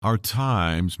Our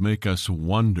times make us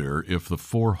wonder if the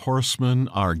four horsemen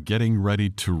are getting ready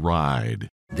to ride.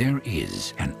 There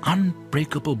is an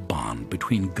unbreakable bond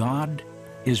between God,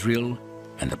 Israel,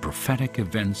 and the prophetic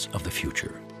events of the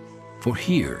future. For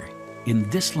here, in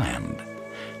this land,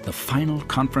 the final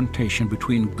confrontation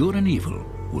between good and evil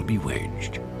will be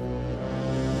waged.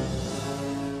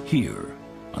 Here,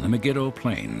 on the Megiddo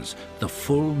Plains, the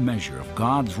full measure of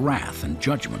God's wrath and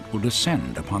judgment will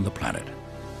descend upon the planet.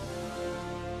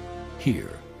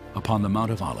 Here, upon the Mount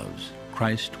of Olives,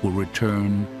 Christ will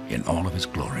return in all of his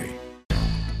glory.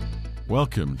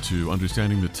 Welcome to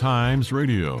Understanding the Times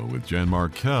Radio with Jan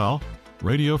Markell,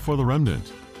 Radio for the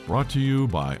Remnant, brought to you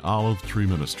by Olive Tree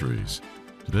Ministries.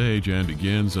 Today, Jan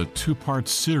begins a two-part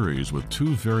series with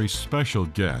two very special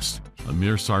guests,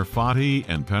 Amir Tsarfati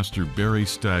and Pastor Barry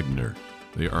Stagner.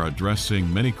 They are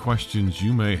addressing many questions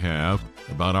you may have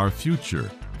about our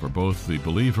future for both the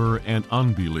believer and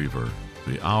unbeliever.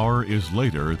 The hour is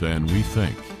later than we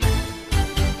think.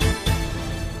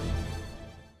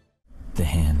 The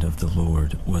hand of the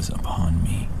Lord was upon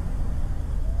me.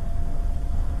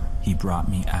 He brought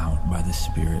me out by the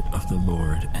Spirit of the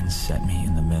Lord and set me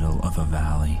in the middle of a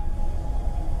valley.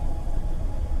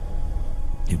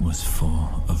 It was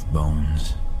full of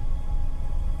bones.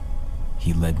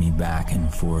 He led me back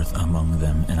and forth among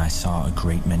them, and I saw a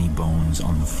great many bones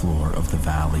on the floor of the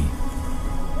valley.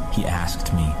 He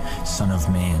asked me, "Son of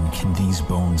man, can these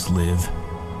bones live?"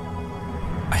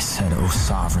 I said, "O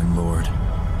sovereign Lord,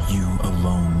 you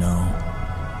alone know."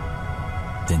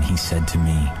 Then he said to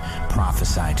me,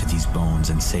 "Prophesy to these bones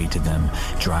and say to them,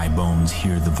 dry bones,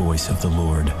 hear the voice of the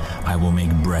Lord. I will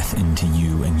make breath into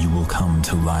you, and you will come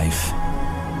to life.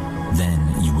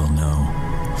 Then you will know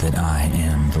that I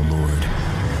am the Lord."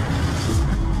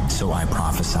 So I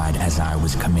prophesied as I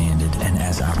was commanded, and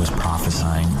as I was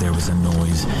prophesying, there was a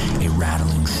noise, a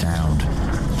rattling sound,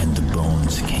 and the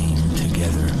bones came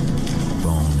together,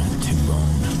 bone to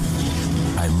bone.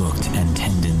 I looked, and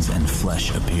tendons and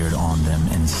flesh appeared on them,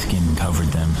 and skin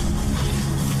covered them,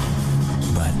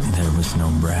 but there was no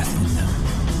breath in them.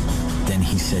 Then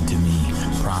he said to me,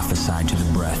 "Prophesy to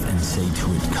the breath, and say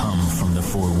to it, come from the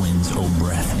four winds, O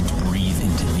breath, and breathe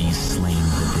into these slain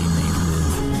that they may live."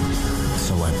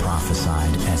 So I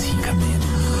prophesied as he commanded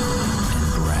me,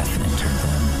 and breath entered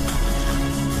them.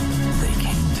 They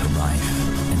came to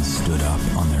life and stood up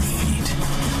on their feet,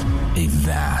 a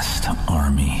vast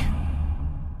army.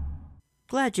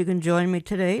 Glad you can join me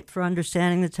today for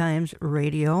Understanding the Times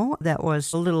Radio. That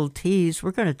was a little tease.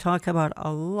 We're going to talk about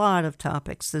a lot of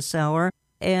topics this hour,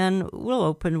 and we'll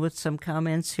open with some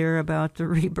comments here about the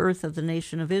rebirth of the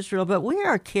nation of Israel. But we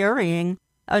are carrying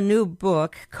a new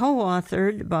book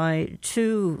co-authored by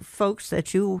two folks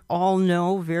that you all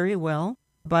know very well,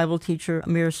 Bible teacher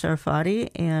Amir Tsarfati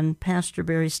and Pastor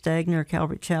Barry Stagner,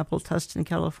 Calvary Chapel, Tustin,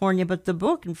 California. But the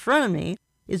book in front of me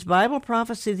is Bible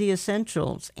Prophecy, The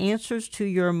Essentials, Answers to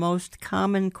Your Most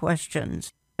Common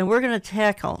Questions. And we're going to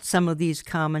tackle some of these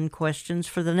common questions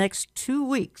for the next 2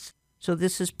 weeks. So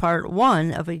this is part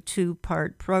one of a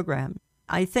two-part program.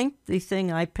 I think the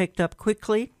thing I picked up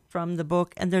quickly from the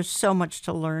book, and there's so much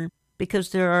to learn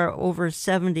because there are over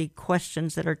 70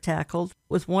 questions that are tackled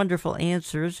with wonderful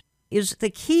answers, is the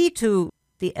key to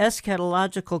the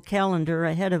eschatological calendar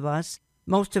ahead of us.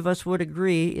 Most of us would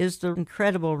agree is the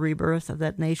incredible rebirth of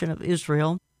that nation of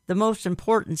Israel, the most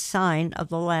important sign of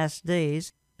the last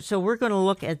days. So we're going to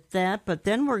look at that, but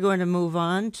then we're going to move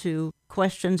on to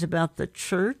questions about the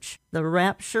church, the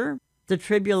rapture, the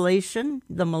tribulation,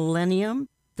 the millennium,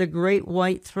 the great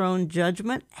white throne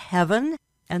judgment, heaven,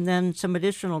 and then some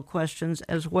additional questions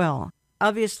as well.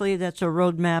 Obviously, that's a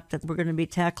roadmap that we're going to be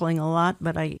tackling a lot,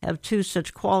 but I have two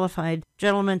such qualified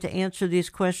gentlemen to answer these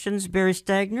questions. Barry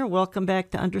Stagner, welcome back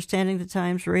to Understanding the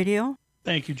Times Radio.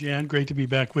 Thank you, Jan. Great to be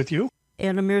back with you.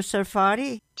 And Amir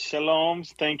Tsarfati. Shalom.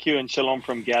 Thank you, and shalom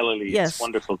from Galilee. Yes. It's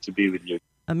wonderful to be with you.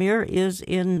 Amir is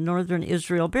in northern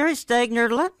Israel. Barry Stagner,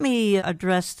 let me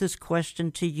address this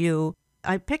question to you.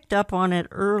 I picked up on it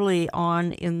early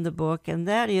on in the book, and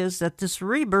that is that this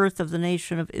rebirth of the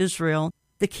nation of Israel,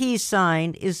 the key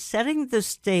sign, is setting the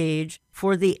stage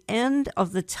for the end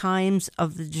of the times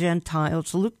of the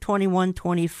Gentiles. Luke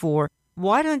 21:24.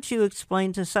 Why don't you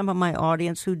explain to some of my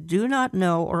audience who do not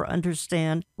know or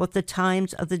understand what the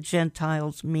times of the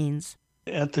Gentiles means?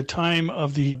 At the time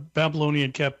of the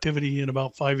Babylonian captivity in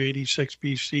about 586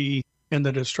 BC, and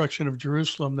the destruction of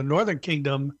Jerusalem, the northern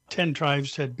kingdom, 10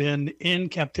 tribes had been in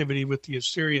captivity with the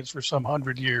Assyrians for some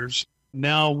 100 years.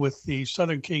 Now with the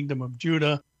southern kingdom of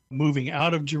Judah moving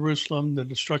out of Jerusalem, the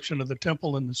destruction of the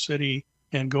temple and the city,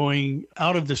 and going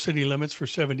out of the city limits for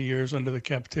 70 years under the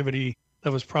captivity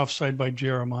that was prophesied by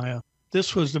Jeremiah.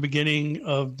 this was the beginning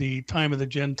of the time of the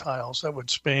Gentiles that would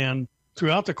span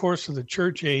throughout the course of the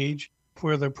church age,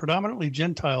 where the predominantly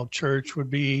Gentile church would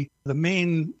be the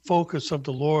main focus of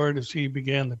the Lord as he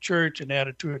began the church and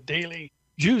added to it daily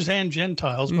Jews and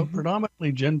Gentiles, but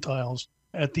predominantly Gentiles.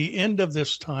 At the end of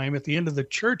this time, at the end of the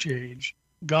church age,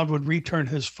 God would return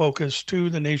his focus to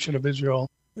the nation of Israel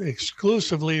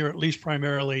exclusively, or at least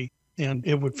primarily, and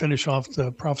it would finish off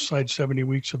the prophesied 70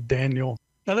 weeks of Daniel.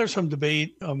 Now, there's some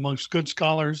debate amongst good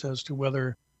scholars as to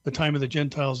whether the time of the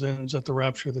Gentiles ends at the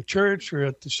rapture of the church or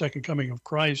at the second coming of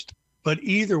Christ. But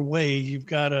either way, you've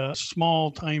got a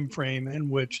small time frame in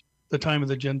which the time of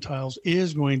the Gentiles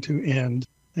is going to end,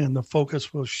 and the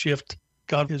focus will shift.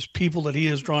 God, his people that he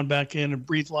has drawn back in and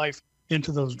breathed life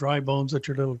into those dry bones that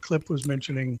your little clip was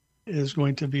mentioning, is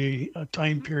going to be a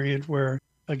time period where,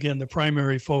 again, the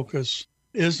primary focus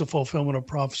is the fulfillment of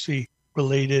prophecy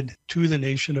related to the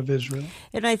nation of Israel.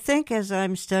 And I think as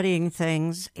I'm studying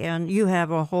things, and you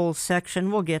have a whole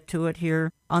section, we'll get to it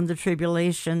here, on the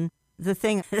tribulation, the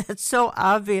thing that's so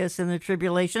obvious in the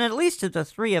tribulation, at least to the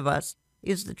three of us,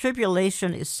 is the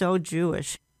tribulation is so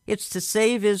Jewish. It's to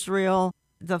save Israel.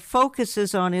 The focus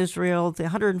is on Israel, the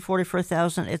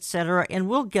 144,000, etc., and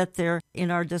we'll get there in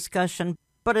our discussion.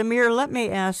 But Amir, let me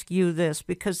ask you this,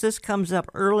 because this comes up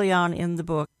early on in the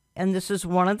book, and this is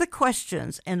one of the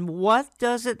questions. And what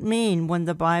does it mean when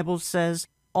the Bible says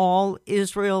all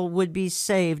Israel would be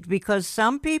saved? Because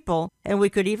some people, and we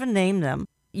could even name them,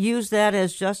 use that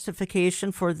as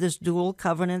justification for this dual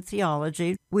covenant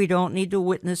theology. We don't need to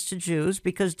witness to Jews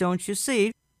because, don't you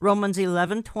see, Romans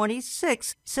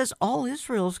 11:26 says all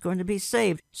Israel is going to be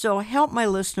saved. So help my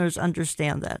listeners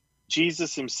understand that.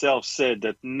 Jesus himself said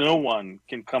that no one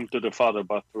can come to the Father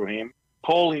but through him.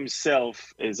 Paul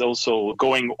himself is also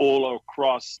going all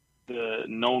across the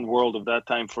known world of that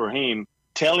time for him,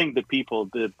 telling the people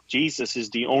that Jesus is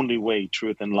the only way,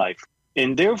 truth, and life.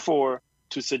 And therefore,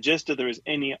 to suggest that there is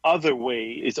any other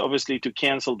way is obviously to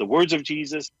cancel the words of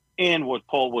Jesus and what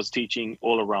Paul was teaching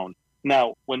all around.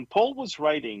 Now, when Paul was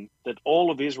writing that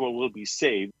all of Israel will be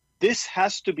saved, this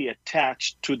has to be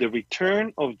attached to the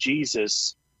return of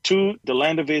Jesus to the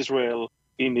land of Israel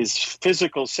in his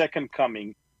physical second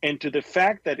coming, and to the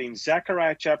fact that in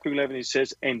Zechariah chapter 11 it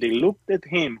says, and they looked at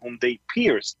him whom they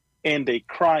pierced, and they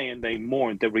cry and they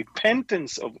mourn. The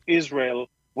repentance of Israel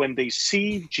when they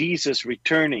see Jesus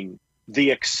returning, the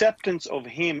acceptance of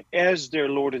him as their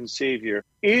Lord and Savior,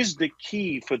 is the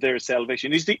key for their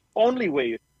salvation, is the only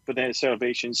way for their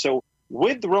salvation. So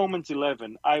with Romans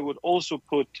 11, I would also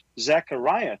put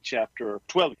Zechariah chapter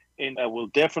 12, and I will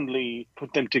definitely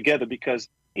put them together, because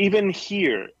even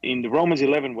here in Romans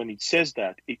 11, when it says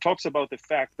that, it talks about the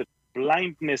fact that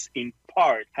blindness in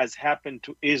part has happened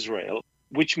to Israel,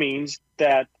 which means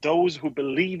that those who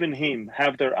believe in him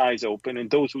have their eyes open, and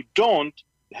those who don't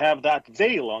have that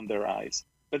veil on their eyes.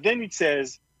 But then it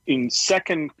says in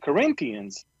 2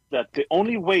 Corinthians that the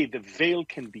only way the veil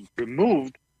can be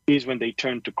removed is when they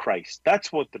turn to Christ.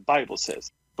 That's what the Bible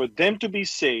says. For them to be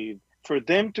saved, for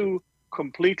them to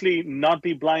completely not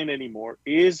be blind anymore,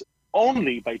 is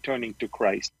only by turning to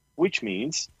Christ, which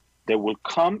means there will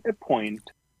come a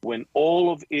point when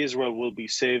all of Israel will be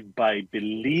saved by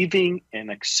believing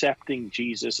and accepting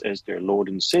Jesus as their Lord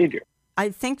and Savior. I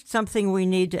think something we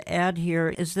need to add here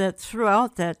is that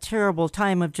throughout that terrible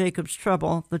time of Jacob's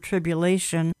trouble, the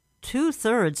tribulation,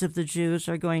 2/3 of the Jews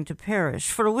are going to perish,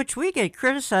 for which we get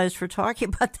criticized for talking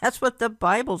about. That's what the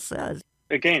Bible says.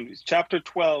 Again, chapter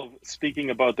 12, speaking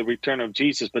about the return of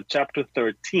Jesus, but chapter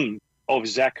 13 of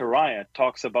Zechariah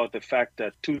talks about the fact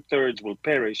that 2/3 will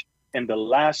perish, and the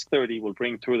last 30 will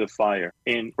bring through the fire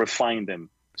and refine them.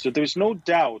 So there's no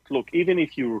doubt. Look, even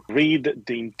if you read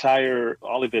the entire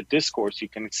Olivet Discourse, you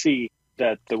can see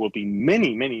that there will be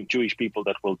many, many Jewish people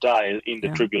that will die in the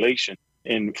tribulation.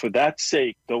 And for that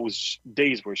sake, those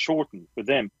days were shortened for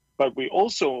them. But we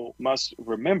also must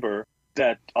remember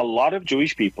that a lot of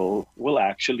Jewish people will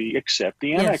actually accept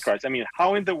the Antichrist. Yes. I mean,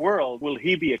 how in the world will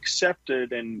he be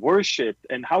accepted and worshipped?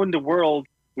 And how in the world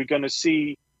we're going to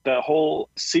see the whole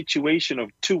situation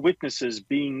of two witnesses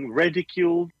being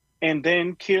ridiculed and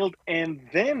then killed, and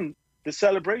then the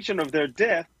celebration of their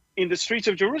death in the streets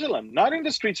of Jerusalem, not in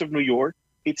the streets of New York.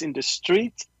 It's in the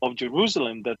streets of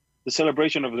Jerusalem that the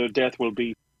celebration of their death will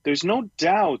be. There's no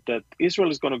doubt that Israel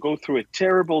is going to go through a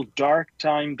terrible, dark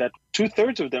time, that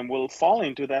 2/3 of them will fall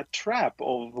into that trap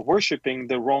of worshiping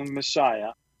the wrong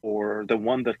Messiah, or the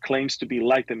one that claims to be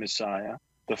like the Messiah,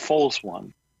 the false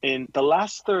one. And the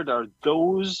last third are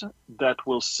those that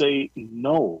will say,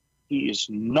 no, he is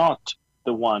not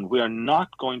the one. We are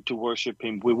not going to worship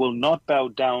him. We will not bow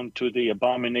down to the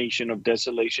abomination of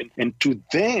desolation. And to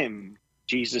them,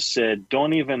 Jesus said,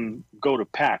 don't even go to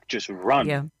pack, just run.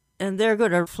 Yeah. And they're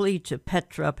going to flee to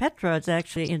Petra. Petra is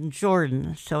actually in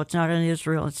Jordan, so it's not in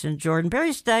Israel, it's in Jordan.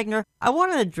 Barry Stagner, I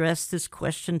want to address this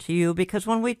question to you because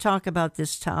when we talk about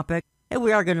this topic, and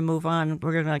we are going to move on,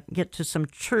 we're going to get to some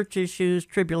church issues,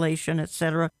 tribulation,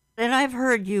 etc. And I've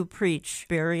heard you preach,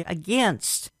 Barry,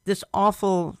 against this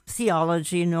awful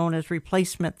theology known as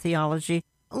replacement theology.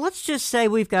 Let's just say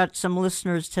we've got some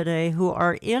listeners today who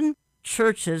are in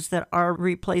churches that are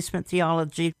replacement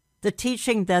theology, the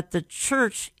teaching that the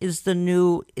church is the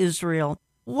new Israel.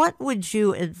 What would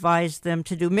you advise them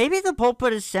to do? Maybe the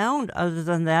pulpit is sound other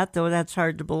than that, though that's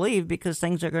hard to believe because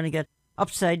things are going to get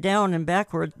upside down and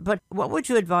backward. But what would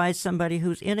you advise somebody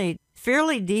who's in a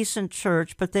fairly decent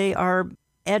church, but they are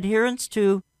adherents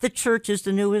to the church is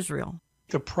the new Israel?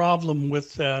 The problem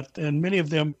with that, and many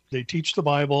of them, they teach the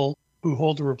Bible, who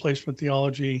hold the replacement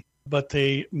theology, but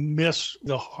they miss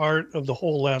the heart of the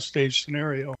whole last days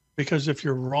scenario. Because if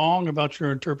you're wrong about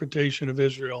your interpretation of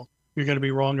Israel, you're going to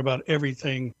be wrong about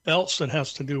everything else that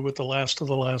has to do with the last of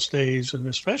the last days, and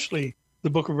especially the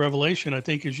book of Revelation. I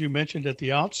think, as you mentioned at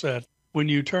the outset, when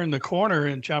you turn the corner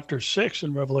in chapter 6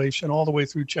 in Revelation all the way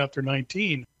through chapter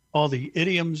 19, all the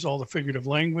idioms, all the figurative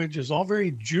language is all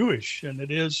very Jewish, and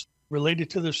it is related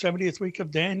to the 70th week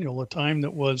of Daniel, a time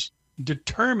that was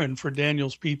determined for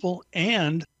Daniel's people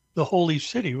and the holy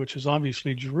city, which is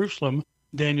obviously Jerusalem,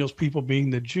 Daniel's people being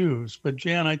the Jews. But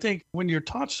Jan, I think when you're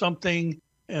taught something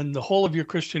and the whole of your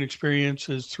Christian experience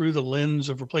is through the lens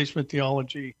of replacement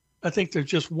theology, I think there's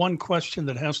just one question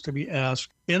that has to be asked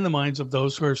in the minds of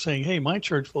those who are saying, hey, my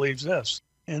church believes this.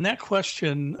 And that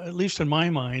question, at least in my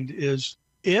mind, is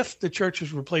if the church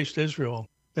has replaced Israel,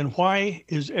 then why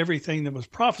is everything that was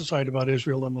prophesied about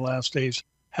Israel in the last days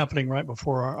happening right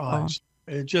before our eyes?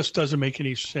 It just doesn't make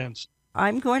any sense.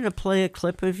 I'm going to play a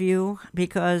clip of you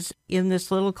because in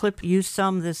this little clip, you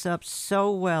sum this up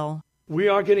so well. We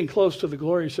are getting close to the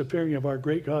glorious appearing of our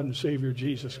great God and Savior,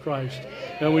 Jesus Christ.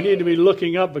 And we need to be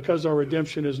looking up because our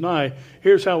redemption is nigh.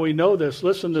 Here's how we know this.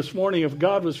 Listen, this morning, if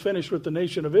God was finished with the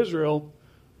nation of Israel,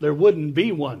 there wouldn't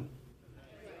be one.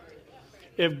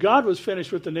 If God was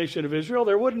finished with the nation of Israel,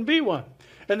 there wouldn't be one.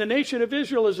 And the nation of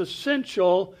Israel is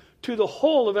essential to the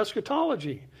whole of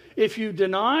eschatology. If you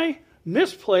deny,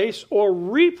 misplace, or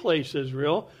replace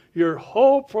Israel, your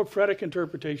whole prophetic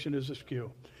interpretation is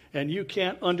askew. And you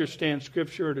can't understand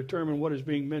Scripture or determine what is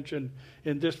being mentioned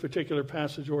in this particular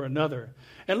passage or another.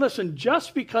 And listen,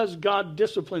 just because God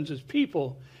disciplines his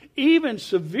people, even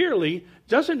severely,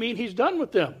 doesn't mean he's done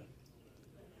with them.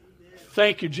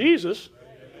 Thank you, Jesus.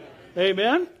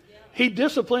 Amen. He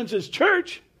disciplines his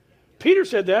church. Peter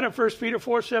said that in 1 Peter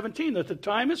 4:17, that the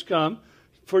time has come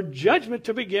for judgment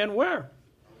to begin where?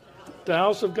 The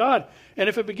house of God. And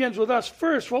if it begins with us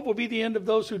first, what will be the end of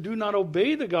those who do not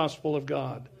obey the gospel of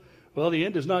God? Well, the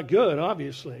end is not good,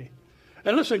 obviously.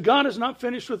 And listen, God is not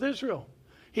finished with Israel.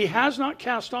 He has not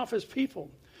cast off his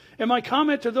people. And my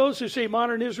comment to those who say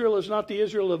modern Israel is not the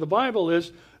Israel of the Bible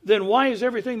is, then why is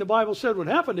everything the Bible said would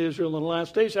happen to Israel in the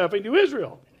last days happening to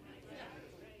Israel?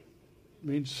 I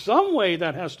mean, some way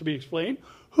that has to be explained.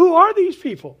 Who are these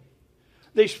people?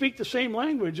 They speak the same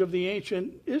language of the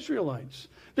ancient Israelites.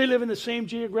 They live in the same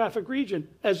geographic region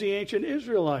as the ancient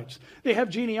Israelites. They have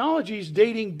genealogies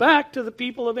dating back to the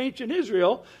people of ancient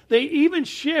Israel. They even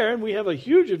share, and we have a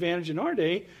huge advantage in our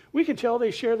day, we can tell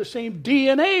they share the same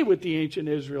DNA with the ancient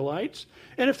Israelites.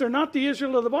 And if they're not the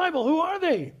Israel of the Bible, who are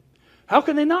they? How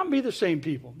can they not be the same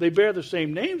people? They bear the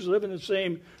same names, live in the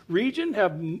same region,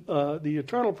 have the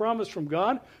eternal promise from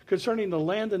God concerning the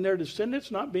land and their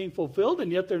descendants not being fulfilled,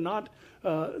 and yet they're not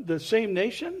the same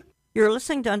nation. You're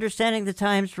listening to Understanding the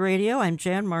Times Radio. I'm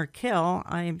Jan Markell.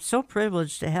 I am so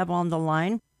privileged to have on the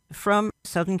line from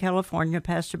Southern California,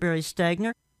 Pastor Barry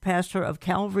Stagner, pastor of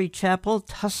Calvary Chapel,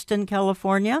 Tustin,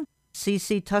 California,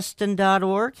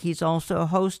 cctustin.org. He's also a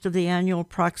host of the annual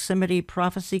Proximity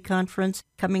Prophecy Conference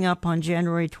coming up on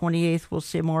January 28th. We'll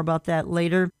see more about that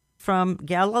later. From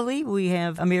Galilee, we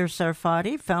have Amir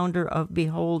Tsarfati, founder of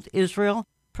Behold Israel,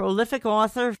 prolific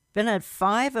author, been at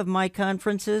 5 of my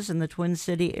conferences in the Twin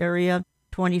City area,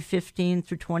 2015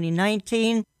 through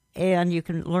 2019, and you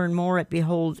can learn more at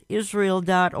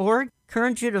beholdisrael.org.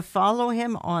 Encourage you to follow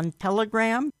him on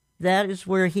Telegram. That is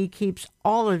where he keeps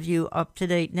all of you up to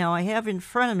date. Now, I have in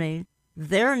front of me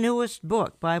their newest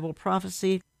book, Bible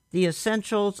Prophecy, The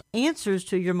Essentials, Answers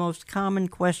to Your Most Common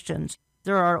Questions.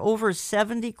 There are over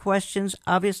 70 questions.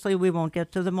 Obviously, we won't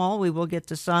get to them all. We will get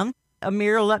to some.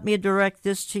 Amir, let me direct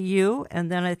this to you,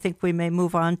 and then I think we may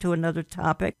move on to another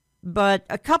topic. But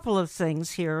a couple of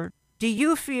things here. Do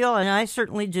you feel, and I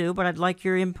certainly do, but I'd like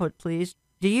your input, please,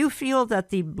 Do you feel that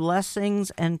the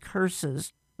blessings and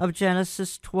curses of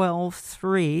Genesis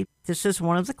 12:3, this is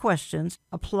one of the questions,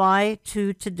 apply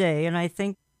to today? And I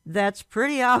think that's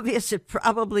pretty obvious. It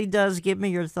probably does. Give me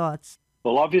your thoughts.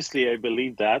 Well, obviously, I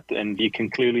believe that, and you can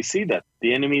clearly see that.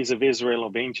 The enemies of Israel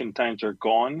of ancient times are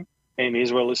gone, and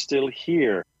Israel is still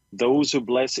here. Those who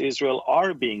bless Israel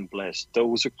are being blessed.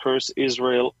 Those who curse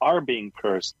Israel are being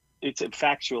cursed. It's a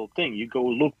factual thing. You go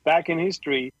look back in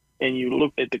history, and you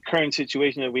look at the current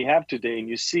situation that we have today, and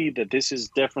you see that this is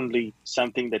definitely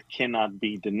something that cannot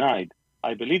be denied.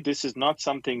 I believe this is not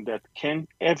something that can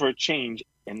ever change,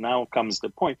 and now comes the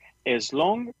point. As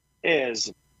long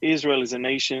as Israel is a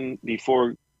nation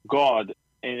before God,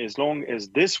 and as long as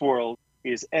this world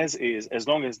is as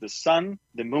long as the sun,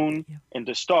 the moon, and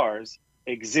the stars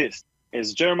exist.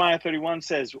 As Jeremiah 31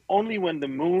 says, only when the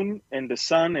moon and the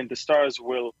sun and the stars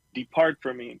will depart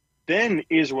from him, then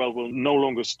Israel will no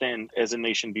longer stand as a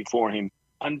nation before him.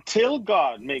 Until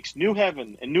God makes new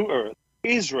heaven and new earth,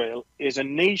 Israel is a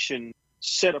nation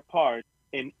set apart,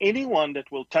 and anyone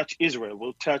that will touch Israel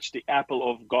will touch the apple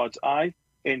of God's eye.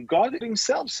 And God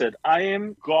himself said, I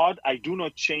am God, I do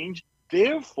not change.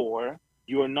 Therefore,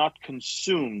 you are not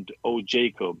consumed, O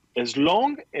Jacob. As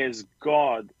long as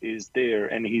God is there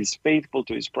and he's faithful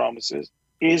to his promises,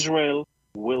 Israel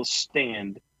will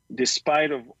stand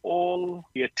despite of all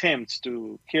the attempts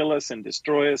to kill us and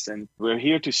destroy us. And we're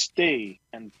here to stay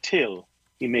until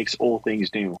he makes all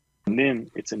things new. And then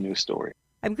it's a new story.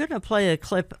 I'm going to play a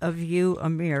clip of you,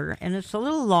 Amir, and it's a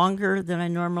little longer than I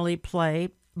normally play,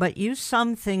 but you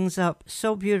sum things up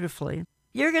so beautifully.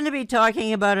 You're going to be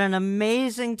talking about an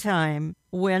amazing time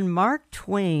when Mark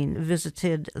Twain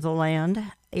visited the land,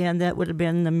 and that would have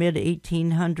been the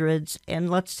mid-1800s, and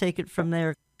let's take it from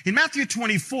there. In Matthew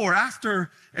 24, after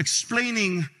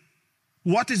explaining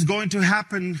what is going to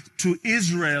happen to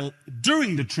Israel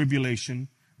during the tribulation,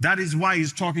 that is why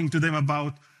he's talking to them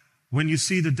about when you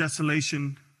see the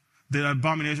desolation, the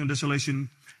abomination of desolation,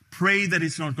 pray that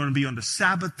it's not going to be on the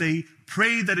Sabbath day,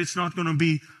 pray that it's not going to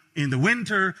be in the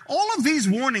winter. All of these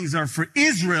warnings are for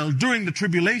Israel during the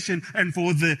tribulation and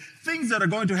for the things that are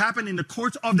going to happen in the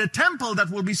courts of the temple that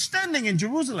will be standing in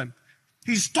Jerusalem.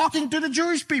 He's talking to the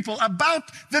Jewish people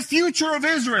about the future of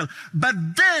Israel.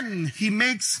 But then he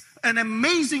makes an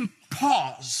amazing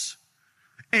pause.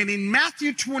 And in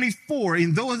Matthew 24,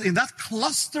 in that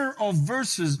cluster of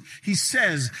verses, he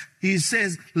says,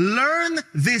 learn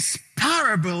this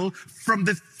parable from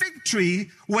the fig tree.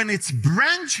 When its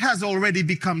branch has already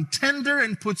become tender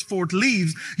and puts forth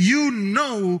leaves, you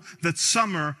know that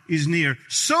summer is near.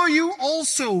 So you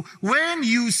also, when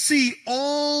you see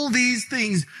all these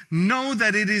things, know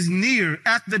that it is near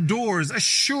at the doors.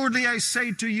 Assuredly, I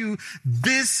say to you,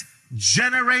 this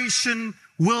generation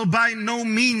will by no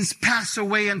means pass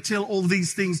away until all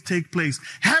these things take place.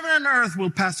 Heaven and earth will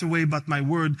pass away, but my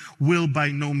word will by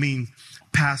no means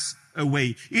pass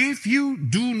away. If you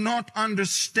do not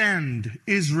understand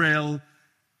Israel,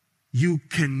 you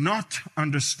cannot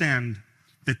understand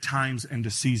the times and the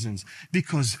seasons,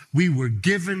 because we were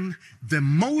given the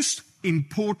most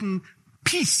important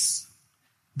piece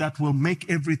that will make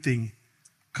everything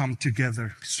come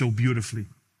together so beautifully.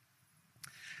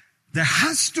 There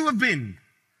has to have been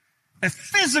a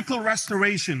physical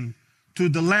restoration to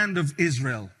the land of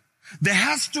Israel. There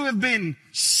has to have been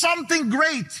something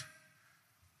great.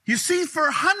 You see,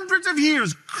 for hundreds of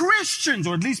years, Christians,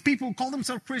 or at least people who call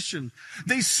themselves Christians,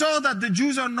 they saw that the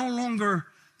Jews are no longer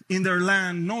in their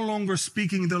land, no longer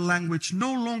speaking their language,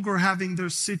 no longer having their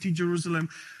city, Jerusalem.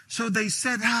 So they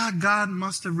said, God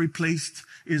must have replaced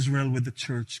Israel with the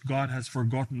church. God has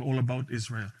forgotten all about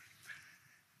Israel.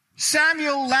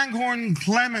 Samuel Langhorne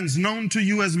Clemens, known to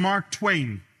you as Mark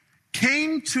Twain,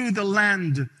 came to the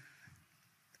land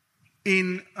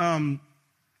in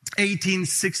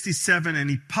 1867, and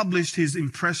he published his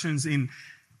impressions in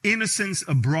Innocents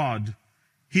Abroad.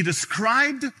 He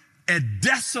described a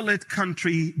desolate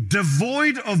country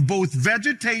devoid of both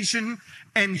vegetation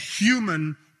and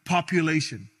human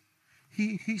population.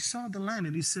 He saw the land,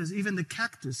 and he says even the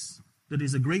cactus, that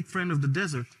is a great friend of the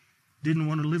desert, didn't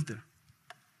want to live there.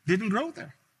 Didn't grow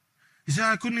there. He said,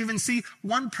 I couldn't even see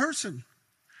one person.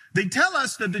 They tell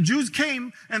us that the Jews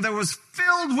came and there was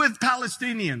filled with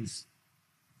Palestinians.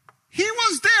 He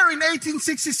was there in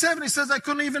 1867. He says, I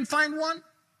couldn't even find one.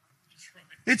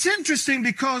 It's interesting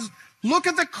because look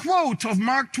at the quote of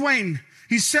Mark Twain.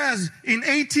 He says in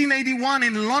 1881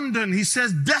 in London, he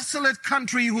says, desolate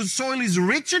country whose soil is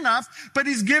rich enough, but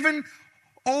is given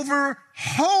over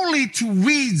wholly to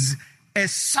weeds, a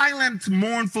silent,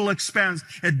 mournful expanse.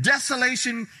 A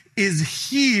desolation is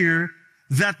here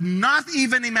that not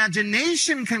even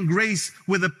imagination can grace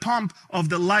with the pomp of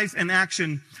the life and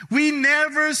action. We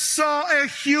never saw a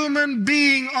human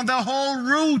being on the whole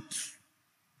route.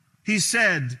 He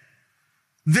said,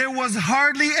 there was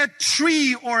hardly a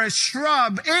tree or a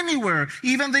shrub anywhere,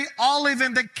 even the olive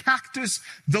and the cactus,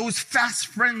 those fast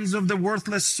friends of the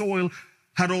worthless soil,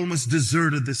 had almost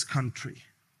deserted this country.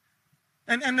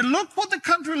 And look what the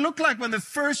country looked like when the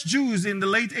first Jews in the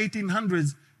late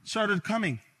 1800s started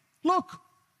coming. Look,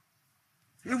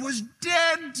 it was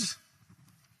dead.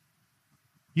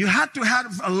 You had to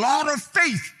have a lot of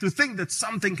faith to think that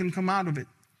something can come out of it.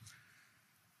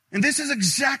 And this is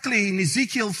exactly in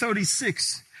Ezekiel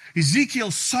 36.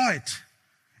 Ezekiel saw it.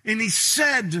 And he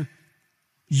said,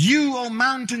 you, O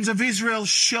mountains of Israel,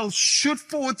 shall shoot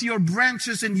forth your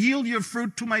branches and yield your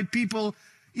fruit to my people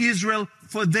Israel,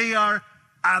 for they are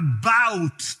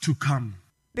about to come.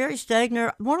 Barry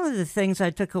Stagner, one of the things I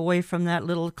took away from that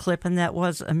little clip, and that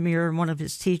was Amir in one of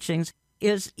his teachings,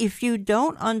 is if you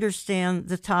don't understand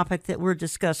the topic that we're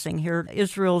discussing here,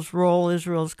 Israel's role,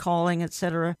 Israel's calling,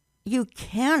 etc., you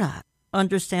cannot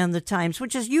understand the times,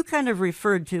 which is you kind of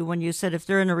referred to when you said if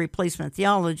they're in a replacement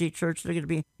theology church, they're going to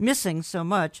be missing so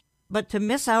much. But to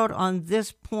miss out on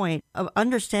this point of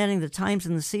understanding the times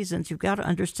and the seasons, you've got to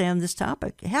understand this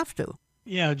topic. You have to.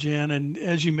 Yeah, Jan, and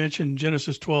as you mentioned,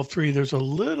 Genesis 12:3, there's a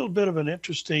little bit of an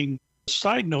interesting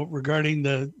side note regarding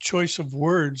the choice of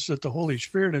words that the Holy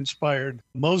Spirit inspired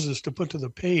Moses to put to the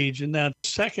page. In that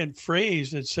second phrase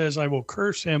that says, I will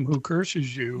curse him who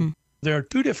curses you, there are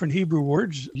two different Hebrew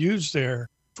words used there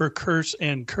for curse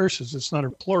and curses. It's not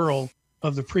a plural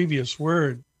of the previous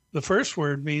word. The first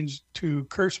word means to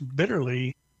curse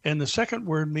bitterly, and the second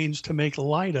word means to make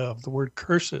light of, the word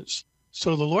curses.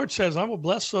 So the Lord says, I will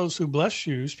bless those who bless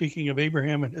you, speaking of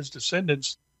Abraham and his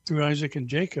descendants through Isaac and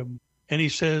Jacob. And he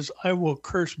says, I will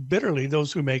curse bitterly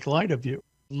those who make light of you.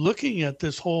 Looking at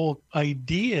this whole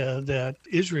idea that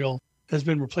Israel has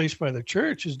been replaced by the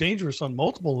church is dangerous on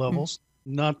multiple levels,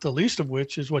 not the least of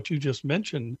which is what you just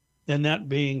mentioned, and that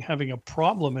being having a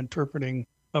problem interpreting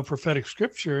a prophetic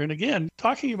scripture. And again,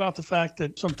 talking about the fact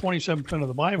that some 27% of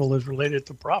the Bible is related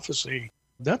to prophecy.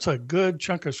 That's a good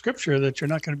chunk of scripture that you're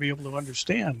not going to be able to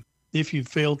understand if you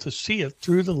fail to see it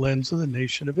through the lens of the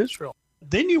nation of Israel.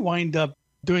 Then you wind up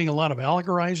doing a lot of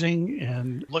allegorizing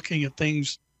and looking at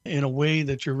things in a way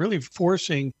that you're really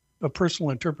forcing a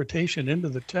personal interpretation into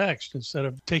the text instead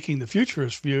of taking the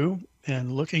futurist view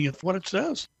and looking at what it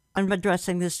says. I'm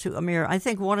addressing this to Amir. I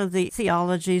think one of the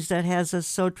theologies that has us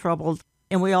so troubled,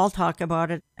 and we all talk about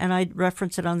it, and I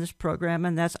reference it on this program,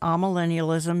 and that's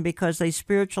amillennialism, because they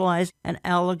spiritualize and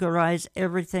allegorize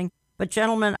everything. But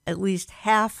gentlemen, at least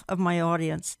half of my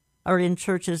audience are in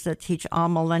churches that teach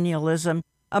amillennialism.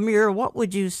 Amir, what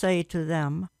would you say to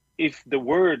them? If the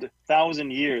word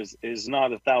 1,000 years is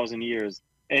not 1,000 years,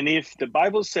 and if the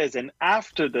Bible says, and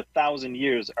after the 1,000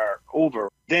 years are over,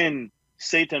 then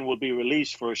Satan will be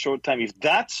released for a short time. If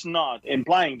that's not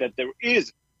implying that there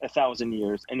is 1,000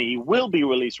 years and he will be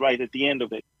released right at the end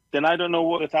of it, then I don't know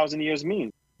what 1,000 years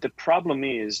means. The problem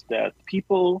is that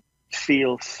people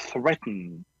feel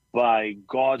threatened by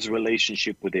God's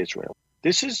relationship with Israel.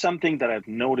 This is something that I've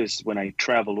noticed when I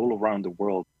travel all around the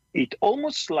world. It's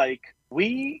almost like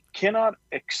we cannot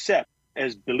accept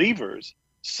as believers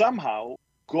somehow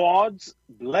God's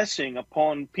blessing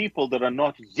upon people that are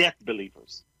not yet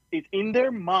believers. In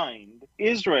their mind,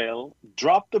 Israel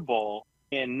dropped the ball,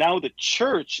 and now the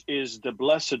church is the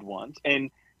blessed one.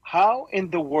 And how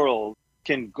in the world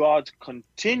can God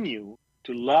continue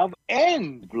to love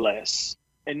and bless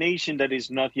a nation that is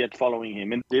not yet following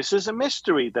him? And this is a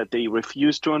mystery that they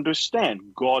refuse to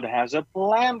understand. God has a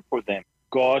plan for them.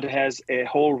 God has a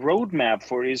whole roadmap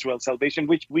for Israel's salvation,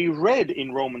 which we read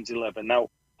in Romans 11. Now,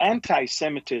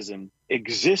 anti-Semitism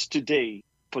exists today,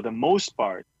 for the most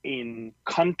part, in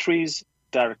countries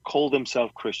that call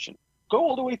themselves Christian. Go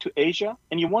all the way to Asia,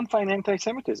 and you won't find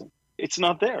anti-Semitism. It's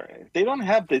not there. They don't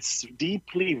have this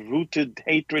deeply rooted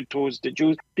hatred towards the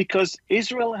Jews because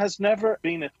Israel has never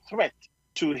been a threat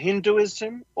to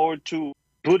Hinduism or to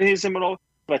Buddhism at all,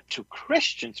 but to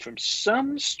Christians, from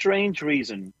some strange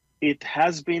reason, it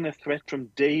has been a threat from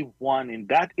day one. And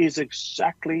that is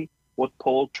exactly what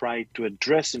Paul tried to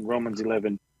address in Romans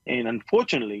 11. And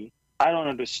unfortunately, I don't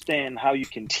understand how you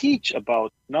can teach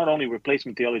about not only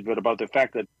replacement theology, but about the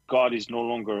fact that God is no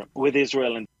longer with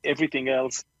Israel and everything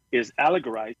else is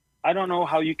allegorized. I don't know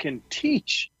how you can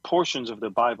teach portions of the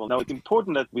Bible. Now, it's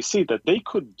important that we see that they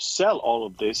could sell all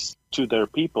of this to their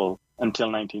people until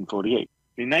 1948.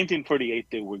 In 1948,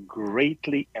 they were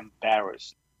greatly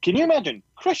embarrassed. Can you imagine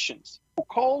Christians who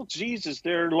called Jesus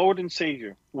their Lord and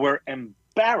Savior were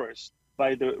embarrassed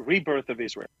by the rebirth of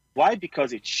Israel. Why?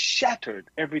 Because it shattered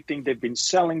everything they've been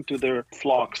selling to their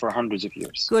flocks for hundreds of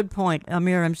years. Good point,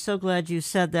 Amir. I'm so glad you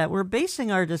said that. We're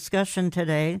basing our discussion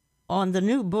today on the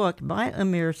new book by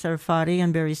Amir Tsarfati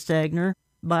and Barry Stagner,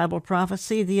 Bible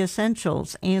Prophecy, The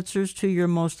Essentials, Answers to Your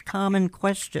Most Common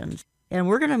Questions. And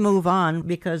we're going to move on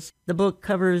because the book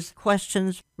covers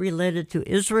questions related to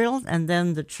Israel and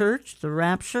then the church, the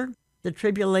rapture, the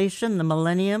tribulation, the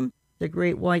millennium, the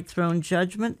great white throne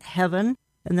judgment, heaven,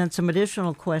 and then some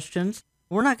additional questions.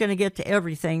 We're not going to get to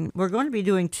everything. We're going to be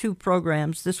doing 2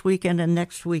 programs this weekend and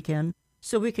next weekend,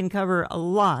 so we can cover a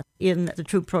lot in the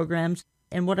 2 programs.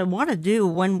 And what I want to do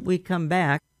when we come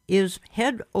back is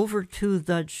head over to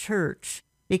the church,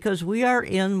 because we are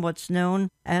in what's known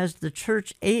as the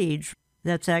church age.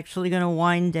 That's actually going to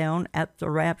wind down at the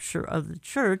rapture of the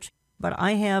church. But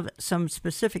I have some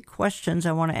specific questions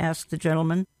I want to ask the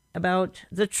gentleman about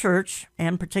the church,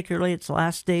 and particularly its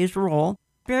last days role.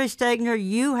 Barry Stagner,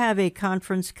 you have a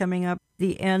conference coming up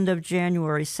the end of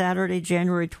January, Saturday,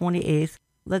 January 28th.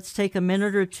 Let's take a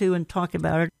minute or two and talk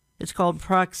about it. It's called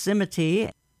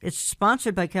Proximity. It's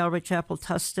sponsored by Calvary Chapel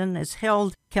Tustin. It's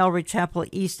held Calvary Chapel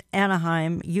East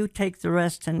Anaheim. You take the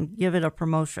rest and give it a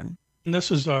promotion. And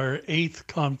this is our 8th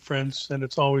conference, and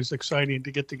it's always exciting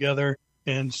to get together.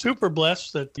 And super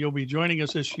blessed that you'll be joining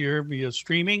us this year via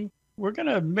streaming. We're going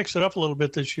to mix it up a little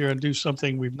bit this year and do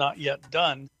something we've not yet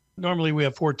done. Normally we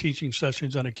have 4 teaching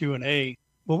sessions and a Q&A.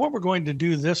 But what we're going to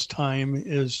do this time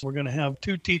is we're going to have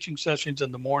 2 teaching sessions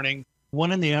in the morning,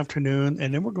 1 in the afternoon,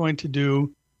 and then we're going to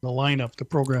do the lineup, the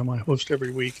program I host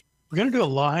every week. We're going to do a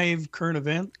live current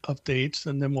event updates,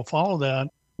 and then we'll follow that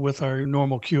with our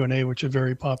normal Q&A, which is a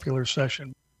very popular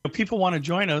session. If people want to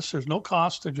join us, there's no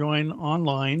cost to join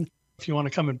online. If you want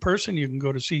to come in person, you can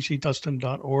go to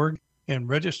cctustin.org and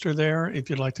register there. If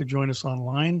you'd like to join us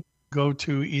online, go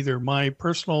to either my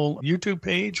personal YouTube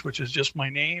page, which is just my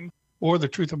name, or The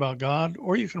Truth About God,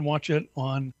 or you can watch it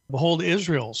on Behold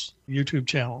Israel's YouTube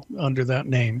channel under that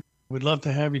name. We'd love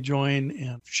to have you join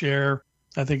and share.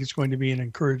 I think it's going to be an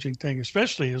encouraging thing,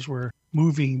 especially as we're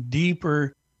moving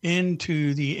deeper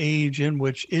into the age in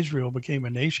which Israel became a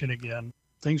nation again.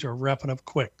 Things are wrapping up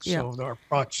quick. Yeah. So our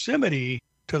proximity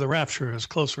to the rapture is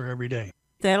closer every day.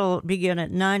 That'll begin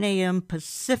at 9 a.m.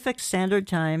 Pacific Standard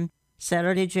Time,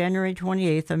 Saturday, January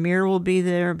 28th. Amir will be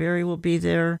there. Barry will be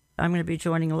there. I'm going to be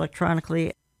joining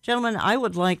electronically. Gentlemen, I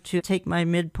would like to take my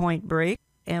midpoint break.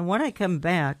 And when I come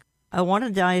back, I want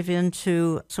to dive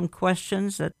into some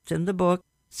questions that's in the book,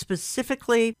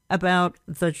 specifically about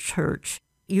the church.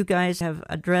 You guys have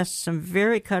addressed some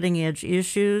very cutting-edge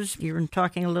issues. You're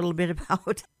talking a little bit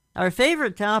about our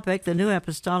favorite topic, the New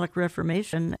Apostolic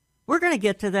Reformation. We're going to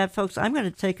get to that, folks. I'm going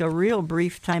to take a real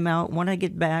brief time out. When I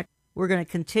get back, we're going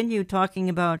to continue talking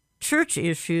about church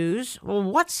issues. Well,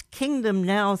 what's kingdom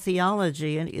now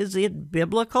theology, and is it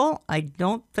biblical? I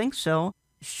don't think so.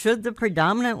 Should the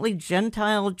predominantly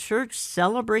Gentile church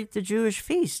celebrate the Jewish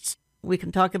feasts? We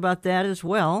can talk about that as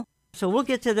well. So we'll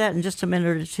get to that in just a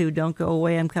minute or two. Don't go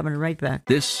away. I'm coming right back.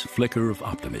 This flicker of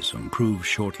optimism proved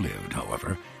short-lived,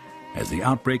 however, as the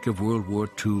outbreak of World War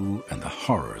II and the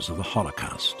horrors of the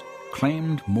Holocaust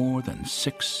claimed more than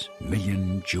 6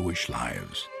 million Jewish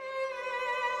lives.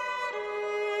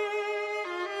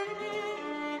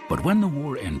 But when the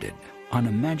war ended,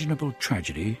 unimaginable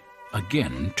tragedy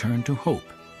again turned to hope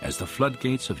as the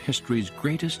floodgates of history's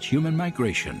greatest human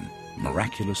migration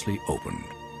miraculously opened.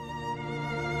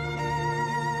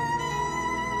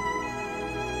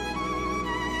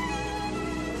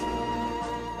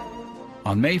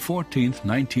 On May 14,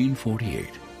 1948,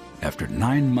 after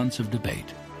 9 months of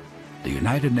debate, the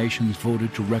United Nations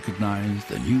voted to recognize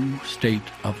the new state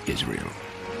of Israel.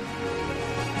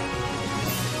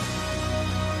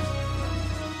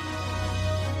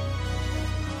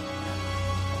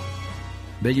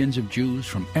 Millions of Jews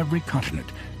from every continent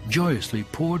joyously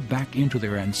poured back into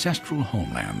their ancestral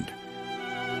homeland.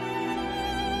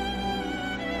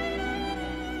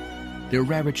 Their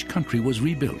ravaged country was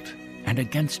rebuilt, and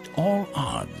against all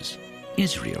odds,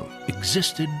 Israel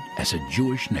existed as a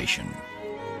Jewish nation.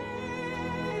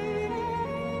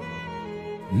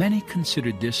 Many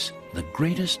considered this the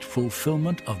greatest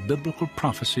fulfillment of biblical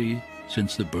prophecy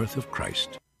since the birth of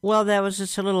Christ. Well, that was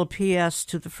just a little PS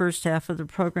to the first half of the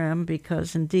program,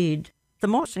 because indeed, the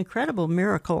most incredible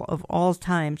miracle of all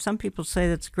time, some people say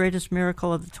that's the greatest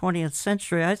miracle of the 20th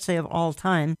century, I'd say of all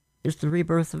time, is the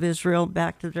rebirth of Israel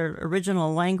back to their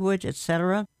original language,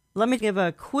 etc. Let me give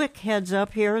a quick heads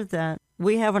up here that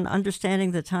we have an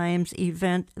Understanding the Times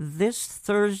event this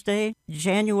Thursday,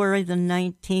 January the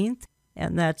 19th,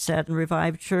 and that's at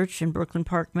Revive Church in Brooklyn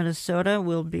Park, Minnesota.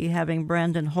 We'll be having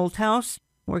Brandon Holthouse,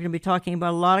 We're going to be talking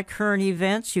about a lot of current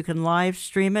events. You can live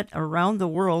stream it around the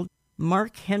world.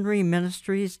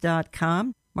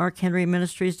 MarkHenryMinistries.com,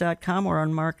 MarkHenryMinistries.com, or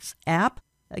on Mark's app.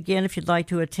 Again, if you'd like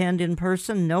to attend in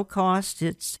person, no cost.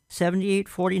 It's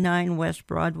 7849 West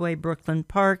Broadway, Brooklyn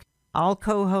Park. I'll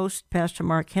co-host. Pastor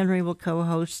Mark Henry will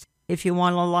co-host. If you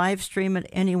want to live stream it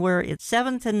anywhere, it's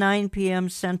 7 to 9 p.m.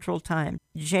 Central Time.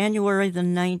 January the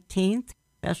 19th,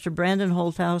 Pastor Brandon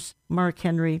Holthouse, Mark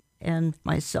Henry, and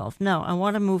myself. Now, I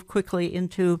want to move quickly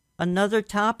into another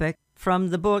topic from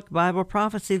the book, Bible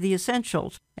Prophecy, The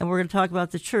Essentials. And we're going to talk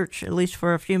about the church, at least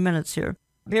for a few minutes here.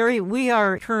 Barry, we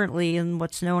are currently in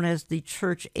what's known as the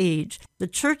church age. The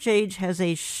church age has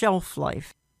a shelf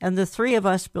life, and the three of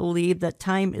us believe that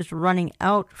time is running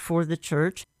out for the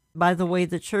church. By the way,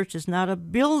 the church is not a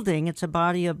building, it's a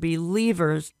body of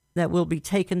believers that will be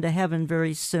taken to heaven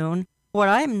very soon. What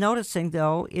I'm noticing,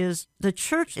 though, is the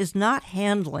church is not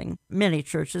handling, many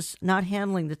churches, not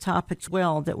handling the topics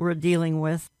well that we're dealing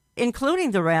with,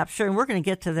 including the rapture, and we're going to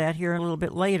get to that here a little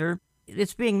bit later.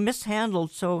 It's being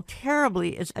mishandled so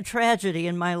terribly. It's a tragedy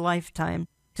in my lifetime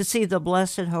to see the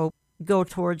blessed hope go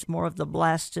towards more of the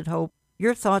blasted hope.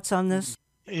 Your thoughts on this?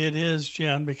 It is,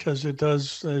 Jan, because it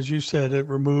does, as you said, it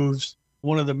removes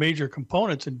one of the major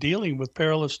components in dealing with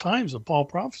perilous times that Paul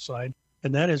prophesied,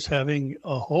 and that is having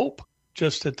a hope.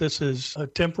 Just that this is a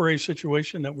temporary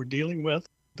situation that we're dealing with,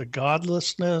 the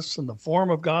godlessness and the form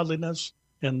of godliness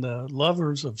and the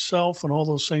lovers of self and all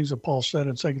those things that Paul said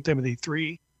in 2 Timothy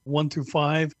 3,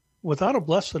 1-5. Without a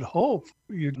blessed hope,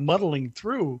 you're muddling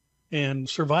through and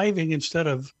surviving instead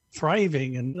of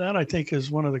thriving. And that, I think, is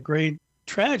one of the great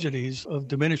tragedies of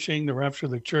diminishing the rapture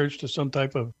of the church to some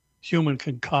type of human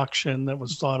concoction that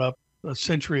was thought up a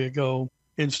century ago,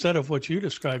 instead of what you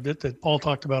described it, that Paul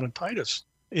talked about in Titus.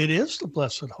 It is the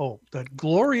blessed hope, that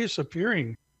glorious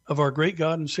appearing of our great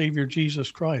God and Savior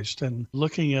Jesus Christ. And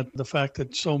looking at the fact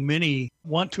that so many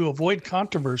want to avoid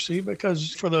controversy,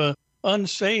 because for the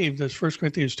unsaved, as 1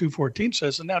 Corinthians 2:14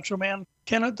 says, the natural man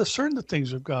cannot discern the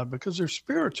things of God because they're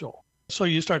spiritual. So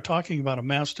you start talking about a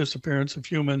mass disappearance of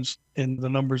humans in the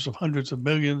numbers of hundreds of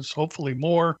millions, hopefully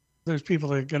more. There's people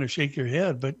that are going to shake your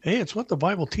head, but hey, it's what the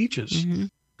Bible teaches. Mm-hmm.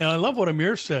 And I love what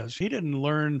Amir says. He didn't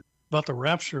learn about the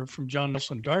rapture from John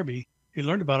Nelson Darby. He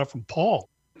learned about it from Paul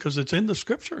because it's in the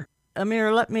scripture.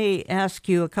 Amir, let me ask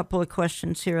you a couple of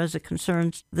questions here as it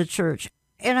concerns the church.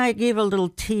 And I gave a little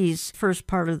tease first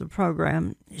part of the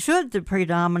program. Should the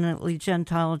predominantly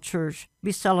Gentile church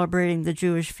be celebrating the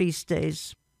Jewish feast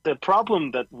days? The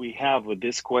problem that we have with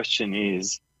this question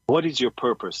is, what is your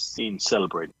purpose in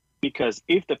celebrating? Because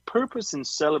if the purpose in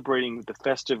celebrating the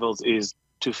festivals is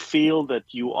to feel that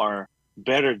you are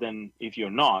better than if you're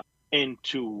not, and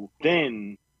to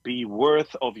then be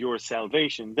worth of your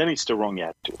salvation, then it's the wrong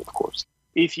attitude, of course.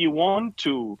 If you want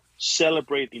to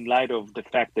celebrate in light of the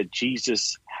fact that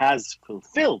Jesus has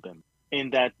fulfilled them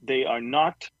and that they are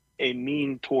not a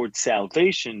mean towards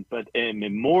salvation, but a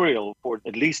memorial for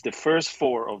at least the first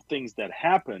four of things that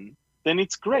happen, then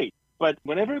it's great. But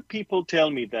whenever people tell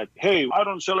me that, hey, I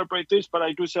don't celebrate this, but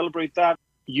I do celebrate that,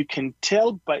 you can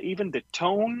tell by even the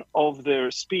tone of their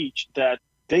speech that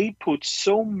they put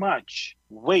so much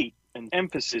weight and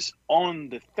emphasis on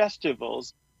the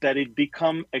festivals that it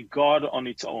become a god on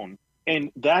its own.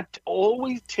 And that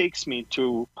always takes me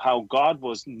to how God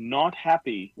was not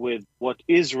happy with what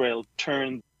Israel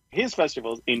turned his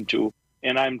festivals into.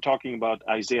 And I'm talking about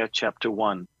Isaiah chapter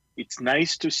 1. It's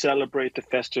nice to celebrate the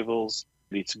festivals.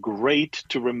 It's great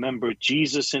to remember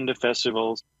Jesus in the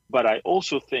festivals. But I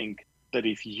also think that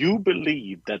if you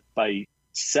believe that by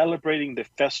celebrating the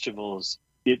festivals,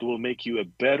 it will make you a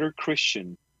better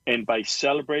Christian, and by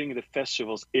celebrating the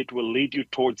festivals, it will lead you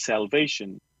towards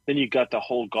salvation, then you got the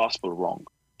whole gospel wrong.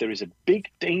 There is a big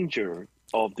danger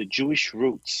of the Jewish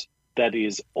roots that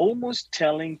is almost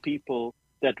telling people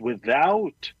that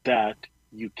without that,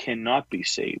 you cannot be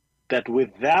saved, that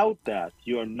without that,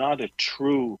 you are not a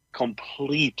true,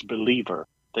 complete believer,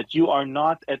 that you are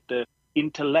not at the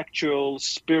intellectual,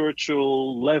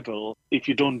 spiritual level if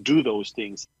you don't do those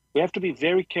things. We have to be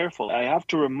very careful. I have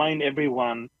to remind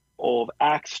everyone of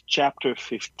Acts chapter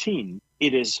 15.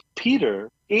 It is Peter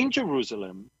in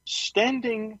Jerusalem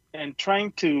standing and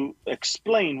trying to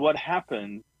explain what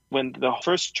happened when the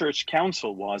first church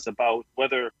council was about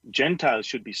whether Gentiles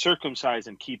should be circumcised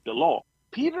and keep the law.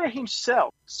 Peter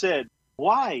himself said,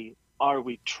 why are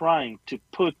we trying to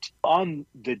put on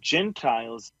the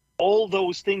Gentiles all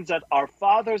those things that our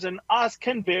fathers and us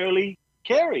can barely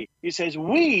carry? He says,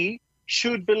 we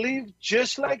should believe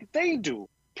just like they do.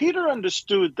 Peter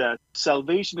understood that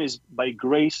salvation is by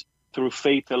grace through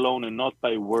faith alone and not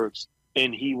by works.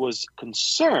 And he was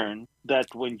concerned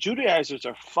that when Judaizers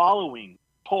are following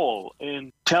Paul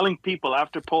and telling people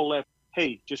after Paul left,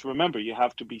 hey, just remember, you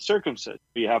have to be circumcised,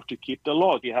 you have to keep the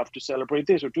law, you have to celebrate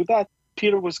this or do that.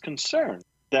 Peter was concerned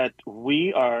that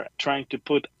we are trying to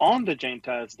put on the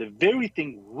Gentiles the very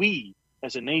thing we,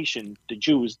 as a nation, the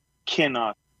Jews,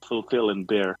 cannot fulfill and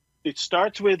bear. It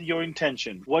starts with your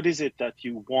intention. What is it that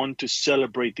you want to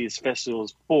celebrate these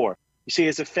festivals for? You see,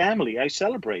 as a family, I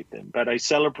celebrate them, but I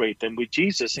celebrate them with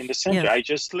Jesus in the center. Yes. I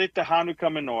just lit the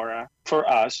Hanukkah menorah. For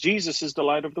us, Jesus is the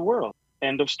light of the world.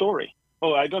 End of story.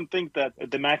 Oh, I don't think that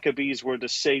the Maccabees were the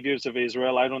saviors of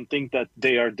Israel. I don't think that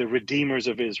they are the redeemers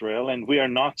of Israel. And we are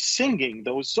not singing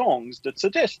those songs that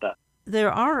suggest that.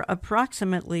 There are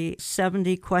approximately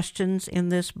 70 questions in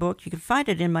this book. You can find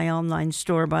it in my online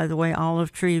store, by the way,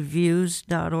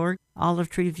 olivetreeviews.org,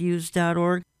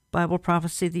 olivetreeviews.org, Bible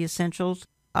Prophecy, The Essentials.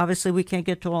 Obviously, we can't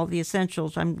get to all the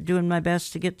essentials. I'm doing my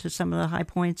best to get to some of the high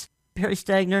points. Barry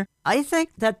Stagner, I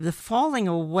think that the falling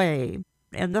away,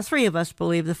 and the three of us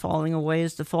believe the falling away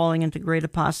is the falling into great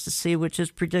apostasy, which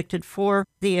is predicted for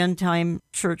the end-time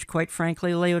church, quite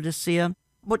frankly, Laodicea.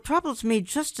 What troubles me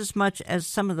just as much as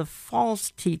some of the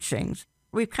false teachings,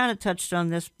 we've kind of touched on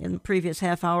this in the previous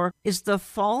half hour, is the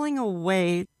falling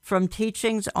away from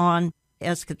teachings on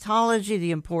eschatology,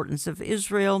 the importance of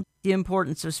Israel, the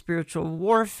importance of spiritual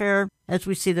warfare, as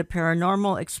we see the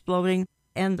paranormal exploding,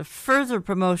 and the further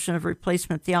promotion of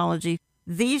replacement theology.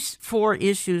 These four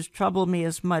issues trouble me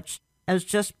as much as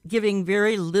just giving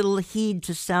very little heed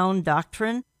to sound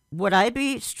doctrine. Would I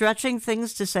be stretching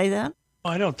things to say that?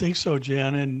 I don't think so,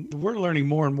 Jan. And we're learning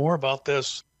more and more about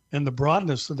this and the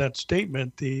broadness of that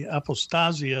statement, the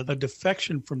apostasia, the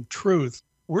defection from truth.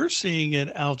 We're seeing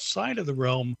it outside of the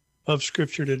realm of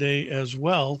Scripture today as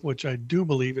well, which I do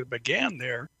believe it began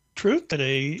there. Truth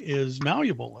today is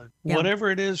malleable. Yeah. Whatever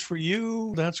it is for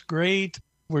you, that's great.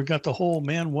 We've got the whole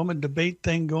man-woman debate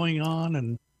thing going on,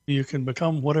 and you can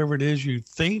become whatever it is you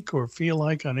think or feel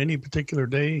like on any particular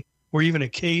day or even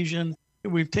occasion.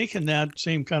 We've taken that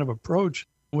same kind of approach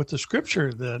with the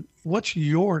Scripture, that what's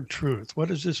your truth? What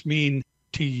does this mean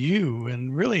to you?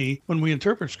 And really, when we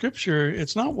interpret Scripture,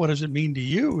 it's not what does it mean to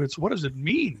you, it's what does it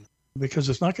mean? Because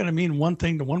it's not going to mean one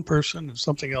thing to one person and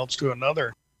something else to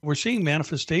another. We're seeing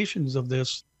manifestations of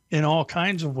this in all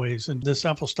kinds of ways. And this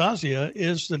apostasia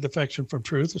is the defection from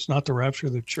truth. It's not the rapture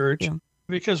of the church,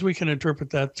 because we can interpret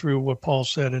that through what Paul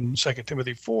said in 2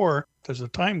 Timothy 4. There's a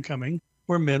time coming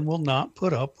where men will not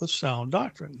put up with sound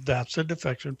doctrine. That's a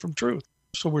defection from truth.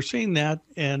 So we're seeing that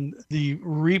and the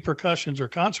repercussions or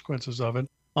consequences of it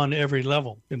on every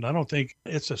level. And I don't think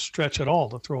it's a stretch at all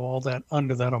to throw all that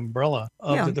under that umbrella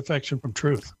of the defection from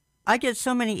truth. I get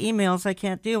so many emails, I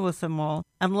can't deal with them all.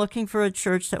 I'm looking for a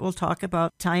church that will talk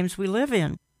about times we live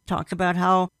in, talk about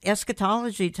how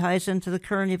eschatology ties into the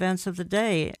current events of the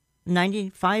day.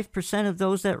 95% of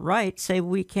those that write say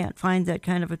we can't find that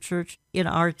kind of a church in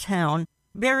our town.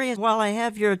 Barry, while I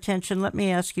have your attention, let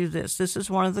me ask you this. This is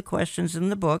one of the questions in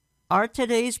the book. Are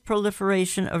today's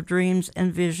proliferation of dreams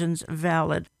and visions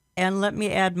valid? And let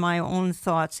me add my own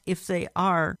thoughts. If they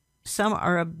are, some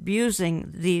are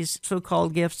abusing these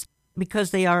so-called gifts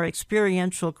because they are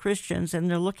experiential Christians and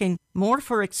they're looking more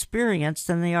for experience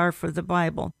than they are for the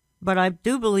Bible. But I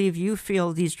do believe you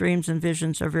feel these dreams and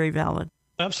visions are very valid.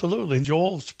 Absolutely.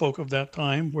 Joel spoke of that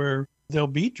time where there'll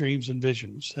be dreams and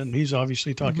visions, and he's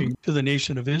obviously talking to the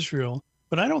nation of Israel.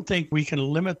 But I don't think we can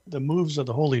limit the moves of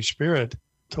the Holy Spirit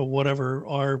to whatever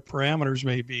our parameters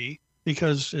may be,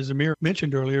 because as Amir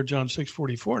mentioned earlier, John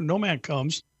 6:44, no man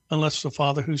comes unless the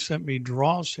Father who sent me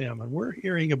draws him. And we're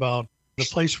hearing about the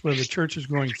place where the church is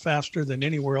growing faster than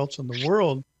anywhere else in the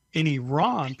world. In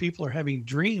Iran, people are having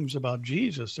dreams about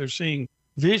Jesus. They're seeing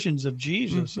visions of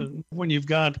Jesus. And when you've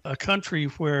got a country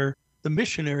where the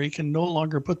missionary can no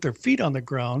longer put their feet on the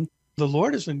ground, the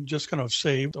Lord isn't just going to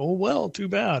say, oh, well, too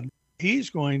bad. He's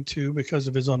going to, because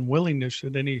of his unwillingness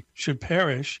that any should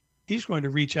perish, he's going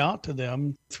to reach out to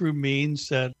them through means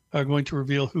that are going to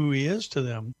reveal who he is to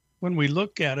them. When we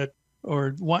look at it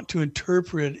or want to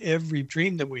interpret every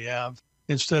dream that we have,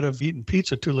 instead of eating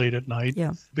pizza too late at night,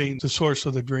 being the source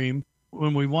of the dream,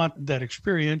 when we want that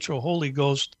experiential Holy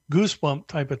Ghost goosebump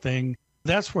type of thing,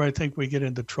 that's where I think we get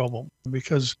into trouble.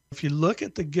 Because if you look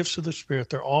at the gifts of the Spirit,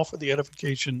 they're all for the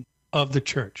edification of the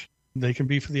church. They can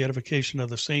be for the edification of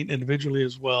the saint individually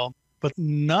as well, but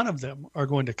none of them are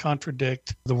going to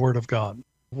contradict the Word of God.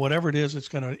 Whatever it is, it's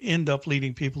going to end up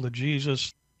leading people to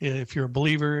Jesus. If you're a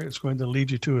believer, it's going to lead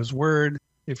you to his Word.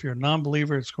 If you're a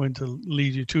non-believer, it's going to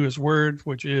lead you to his Word,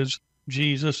 which is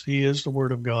Jesus. He is the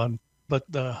Word of God. But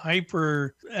the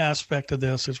hyper aspect of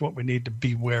this is what we need to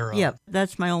beware of. Yeah,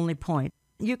 that's my only point.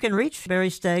 You can reach Barry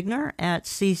Stagner at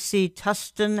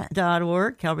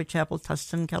cctustin.org, Calvary Chapel,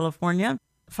 Tustin, California.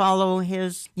 Follow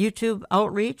his YouTube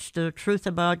outreach, The Truth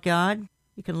About God.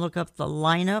 You can look up the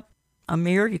lineup.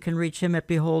 Amir, you can reach him at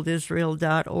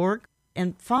beholdisrael.org.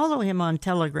 And follow him on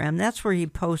Telegram. That's where he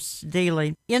posts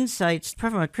daily insights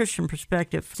from a Christian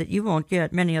perspective that you won't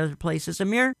get many other places.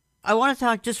 Amir, I want to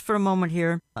talk just for a moment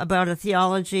here about a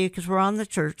theology, because we're on the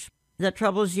church, that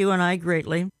troubles you and I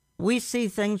greatly. We see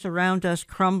things around us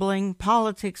crumbling: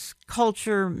 politics,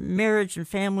 culture, marriage and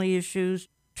family issues,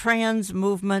 trans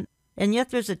movement. And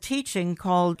yet there's a teaching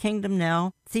called Kingdom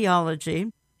Now theology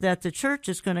that the church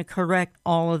is going to correct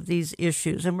all of these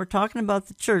issues. And we're talking about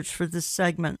the church for this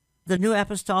segment. The New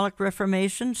Apostolic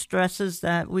Reformation stresses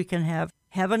that we can have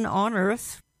heaven on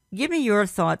earth. Give me your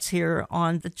thoughts here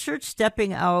on the church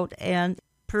stepping out and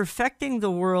perfecting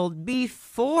the world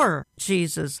before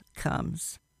Jesus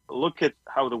comes. Look at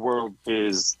how the world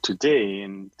is today,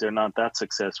 and they're not that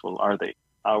successful, are they?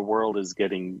 Our world is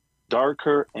getting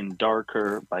darker and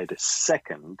darker by the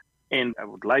second. And I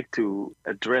would like to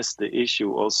address the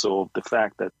issue also of the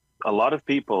fact that a lot of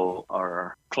people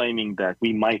are claiming that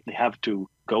we might have to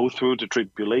go through the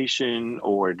tribulation,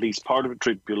 or at least part of the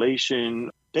tribulation.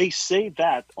 They say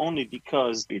that only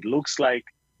because it looks like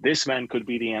this man could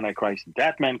be the Antichrist,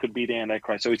 that man could be the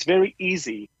Antichrist. So it's very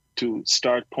easy to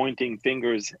start pointing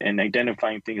fingers and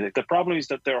identifying things. The problem is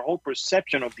that their whole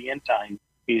perception of the end time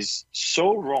is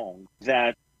so wrong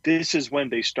that this is when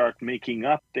they start making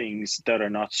up things that are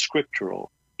not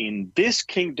scriptural. In this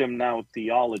Kingdom Now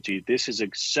theology, this is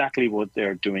exactly what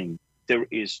they're doing. There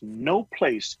is no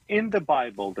place in the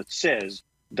Bible that says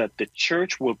that the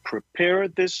church will prepare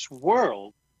this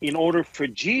world in order for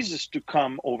Jesus to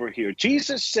come over here.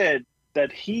 Jesus said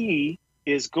that he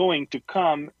is going to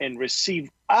come and receive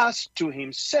us to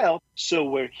himself, so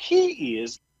where he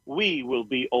is, we will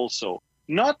be also.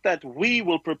 Not that we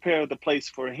will prepare the place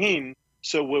for him,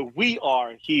 so where we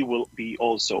are, he will be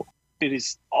also. It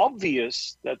is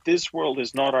obvious that this world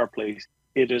is not our place.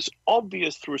 It is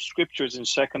obvious through scriptures in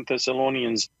 2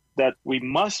 Thessalonians that we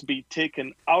must be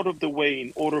taken out of the way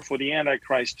in order for the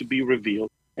Antichrist to be revealed.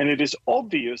 And it is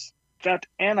obvious that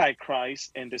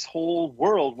Antichrist and this whole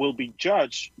world will be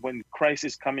judged when Christ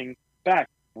is coming back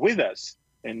with us.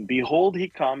 And behold, he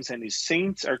comes, and his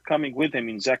saints are coming with him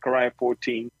in Zechariah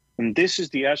 14. And this is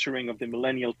the ushering of the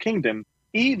millennial kingdom,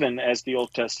 even as the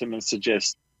Old Testament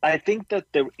suggests. I think that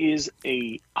there is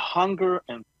a hunger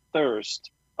and thirst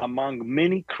among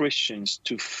many Christians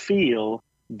to feel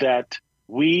that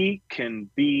we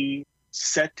can be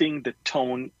setting the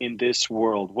tone in this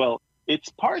world. Well, it's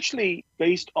partially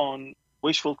based on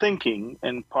wishful thinking,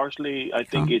 and partially I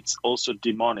think it's also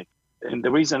demonic. And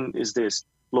the reason is this.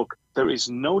 Look, there is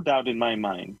no doubt in my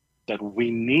mind that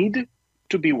we need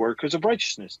to be workers of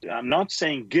righteousness. I'm not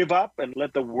saying give up and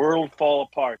let the world fall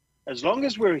apart. As long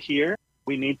as we're here,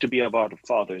 we need to be about the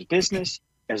Father's business.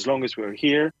 As long as we're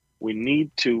here, we need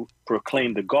to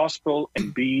proclaim the gospel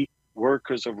and be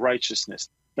workers of righteousness.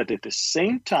 But at the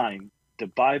same time, the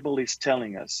Bible is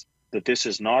telling us that this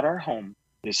is not our home,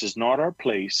 this is not our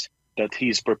place, that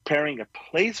he's preparing a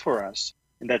place for us,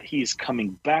 and that he is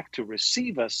coming back to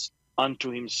receive us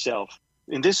unto himself.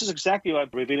 And this is exactly why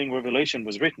Revealing Revelation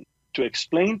was written, to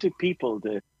explain to people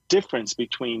the difference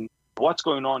between what's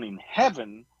going on in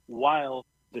heaven while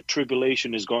the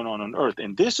tribulation is going on earth.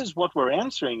 And this is what we're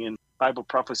answering in Bible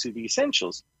Prophecy, the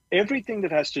Essentials. Everything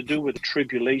that has to do with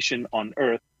tribulation on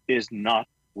earth is not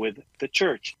with the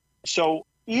church. So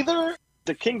either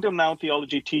the Kingdom Now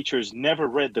theology teachers never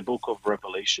read the book of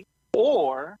Revelation,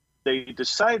 or they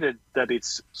decided that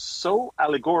it's so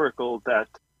allegorical that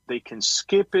they can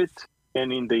skip it,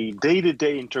 and in the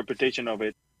day-to-day interpretation of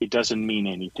it, it doesn't mean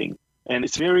anything. And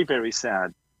it's very, very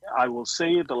sad. I will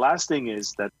say the last thing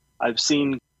is that I've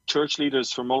seen church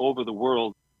leaders from all over the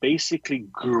world basically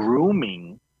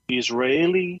grooming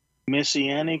Israeli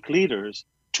Messianic leaders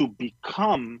to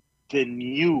become the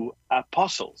new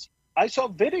apostles. I saw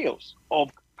videos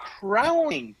of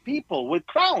crowning people with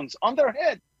crowns on their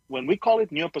head. When we call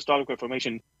it New Apostolic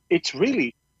Reformation, it's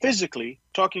really physically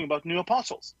talking about new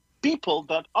apostles, people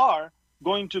that are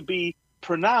going to be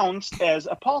pronounced as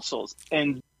apostles.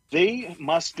 And they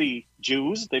must be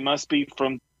Jews, they must be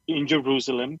from in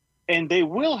Jerusalem, and they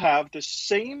will have the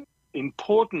same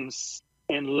importance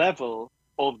and level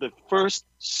of the first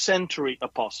century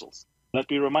apostles. Let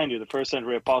me remind you, the first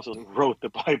century apostles wrote the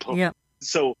Bible. Yeah.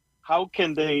 So how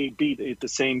can they be at the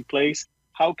same place?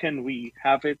 How can we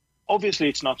have it? Obviously,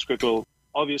 it's not scriptural.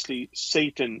 Obviously,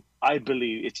 Satan, I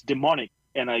believe, it's demonic.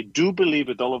 And I do believe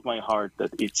with all of my heart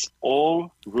that it's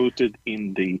all rooted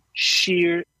in the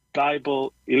sheer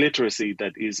Bible illiteracy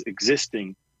that is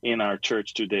existing in our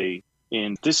church today.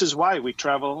 And this is why we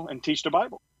travel and teach the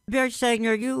Bible. Barry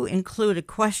Stagner, you include a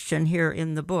question here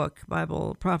in the book,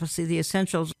 Bible Prophecy, The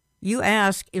Essentials. You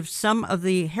ask if some of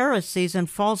the heresies and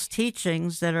false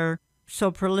teachings that are so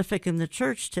prolific in the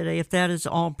church today, if that is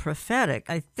all prophetic.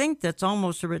 I think that's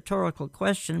almost a rhetorical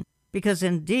question, because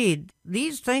indeed,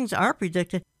 these things are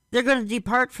predicted. They're going to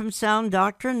depart from sound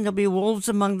doctrine. There'll be wolves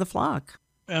among the flock.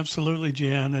 Absolutely,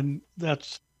 Jan. And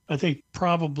that's, I think,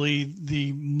 probably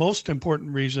the most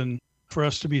important reason for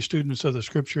us to be students of the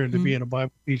Scripture and to be in a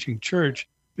Bible-teaching church.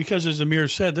 Because as Amir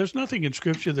said, there's nothing in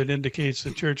Scripture that indicates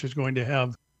the church is going to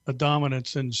have a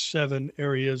dominance in 7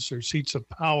 areas or seats of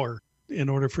power in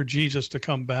order for Jesus to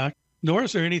come back. Nor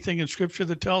is there anything in Scripture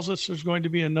that tells us there's going to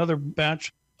be another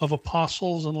batch of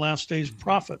apostles and last days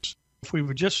prophets. If we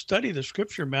would just study the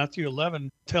Scripture, Matthew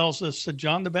 11 tells us that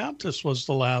John the Baptist was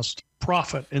the last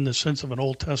prophet in the sense of an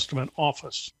Old Testament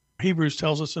office. Hebrews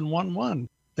tells us in 1:1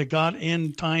 that God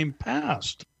in time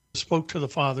past spoke to the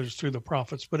fathers through the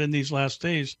prophets, but in these last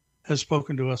days has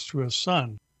spoken to us through his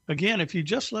Son. Again, if you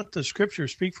just let the Scripture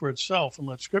speak for itself and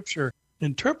let Scripture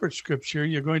interpret Scripture,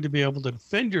 you're going to be able to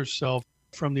defend yourself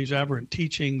from these aberrant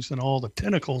teachings and all the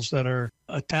tentacles that are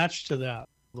attached to that.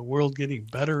 The world getting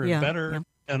better and better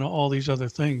and all these other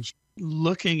things.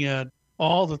 Looking at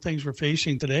all the things we're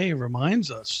facing today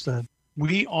reminds us that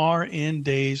we are in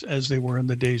days as they were in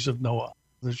the days of Noah.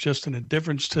 There's just an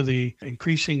indifference to the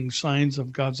increasing signs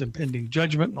of God's impending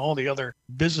judgment and all the other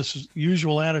business as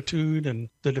usual attitude and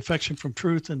the defection from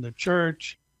truth in the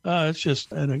church. It's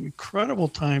just an incredible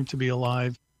time to be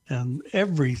alive, and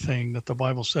everything that the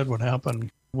Bible said would happen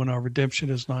when our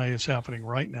redemption is nigh is happening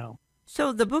right now.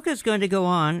 So the book is going to go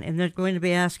on, and they're going to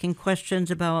be asking questions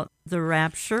about the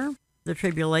rapture, the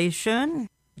tribulation,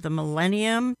 the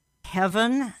millennium,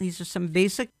 heaven. These are some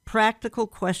basic practical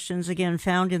questions, again,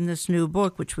 found in this new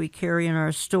book, which we carry in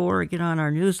our store, get on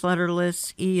our newsletter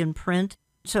lists, and print.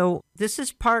 So this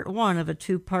is part 1 of a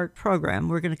 2-part program.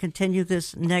 We're going to continue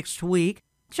this next week.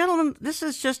 Gentlemen, this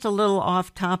is just a little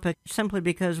off topic simply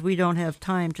because we don't have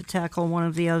time to tackle one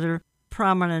of the other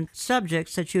prominent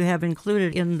subjects that you have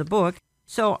included in the book.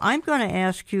 So I'm going to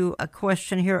ask you a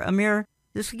question here. Amir,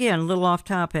 this again, a little off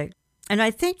topic. And I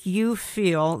think you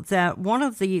feel that one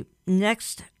of the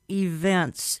next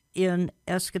events in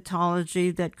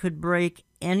eschatology that could break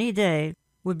any day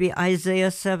would be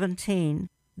Isaiah 17,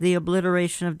 the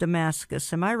obliteration of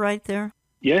Damascus. Am I right there?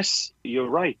 Yes, you're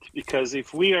right. Because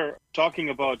if we are talking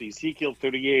about Ezekiel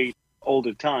 38 all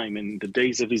the time and the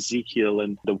days of Ezekiel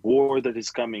and the war that is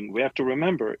coming, we have to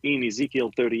remember in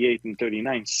Ezekiel 38 and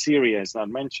 39, Syria is not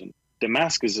mentioned.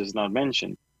 Damascus is not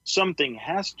mentioned. Something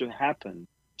has to happen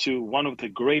to one of the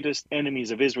greatest enemies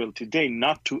of Israel today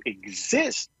not to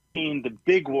exist in the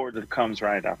big war that comes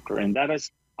right after. And that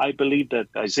is, I believe that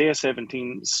Isaiah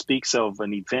 17 speaks of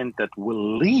an event that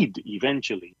will lead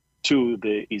eventually to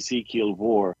the Ezekiel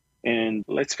war. And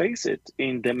let's face it,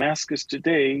 in Damascus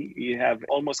today, you have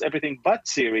almost everything but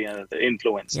Syria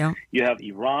influence. Yeah. You have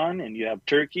Iran and you have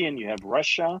Turkey and you have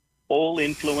Russia, all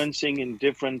influencing in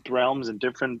different realms in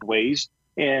different ways.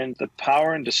 And the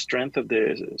power and the strength of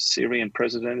the Syrian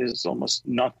president is almost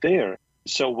not there.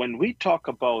 So when we talk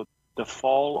about the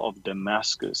fall of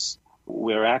Damascus,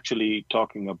 we're actually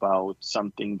talking about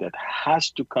something that has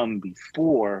to come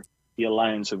before the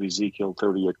alliance of Ezekiel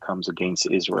 38 comes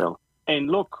against Israel. And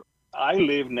look, I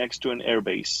live next to an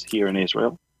airbase here in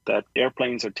Israel that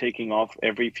airplanes are taking off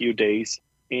every few days,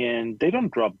 and they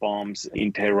don't drop bombs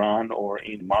in Tehran or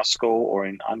in Moscow or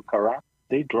in Ankara.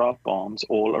 They drop bombs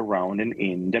all around and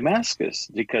in Damascus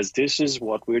because this is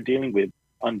what we're dealing with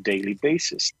on a daily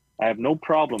basis. I have no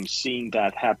problem seeing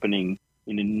that happening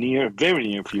in the very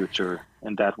near future,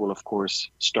 and that will, of course,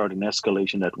 start an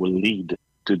escalation that will lead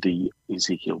to the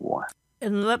Ezekiel war.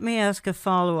 And let me ask a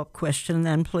follow-up question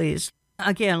then, please.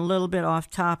 Again, a little bit off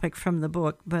topic from the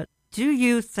book, but do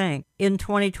you think in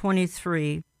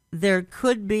 2023 there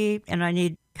could be, and I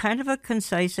need kind of a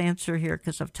concise answer here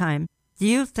because of time, do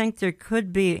you think there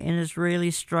could be an Israeli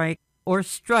strike or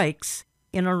strikes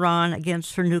in Iran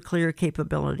against her nuclear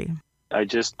capability? I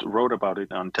just wrote about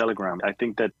it on Telegram. I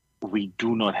think that we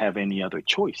do not have any other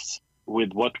choice.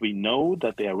 With what we know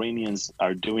that the Iranians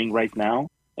are doing right now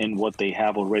and what they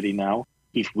have already now,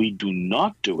 if we do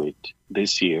not do it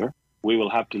this year, we will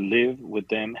have to live with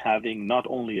them having not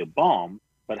only a bomb,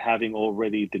 but having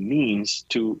already the means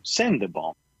to send the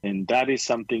bomb. And that is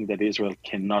something that Israel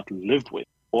cannot live with.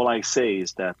 All I say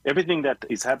is that everything that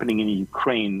is happening in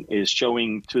Ukraine is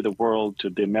showing to the world, to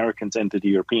the Americans and to the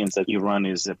Europeans, that Iran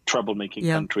is a troublemaking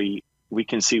country. We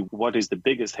can see what is the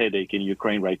biggest headache in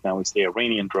Ukraine right now is the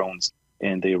Iranian drones.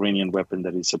 and the Iranian weapon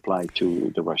that is supplied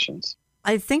to the Russians.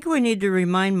 I think we need to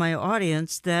remind my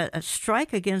audience that a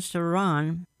strike against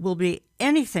Iran will be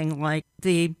anything like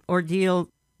the ordeal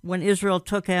when Israel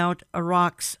took out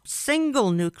Iraq's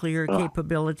single nuclear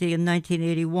capability in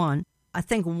 1981. I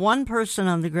think one person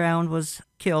on the ground was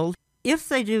killed. If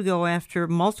they do go after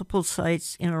multiple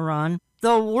sites in Iran,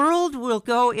 the world will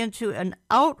go into an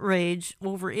outrage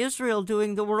over Israel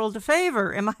doing the world a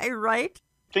favor. Am I right?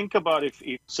 Think about if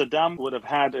Saddam would have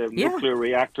had a nuclear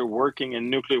reactor working and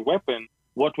nuclear weapon,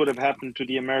 what would have happened to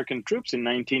the American troops in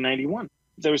 1991?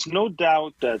 There's no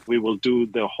doubt that we will do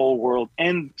the whole world,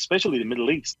 and especially the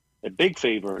Middle East, a big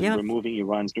favor in removing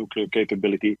Iran's nuclear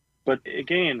capability. But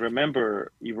again,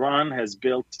 remember, Iran has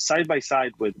built side by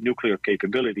side with nuclear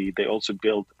capability. They also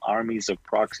built armies of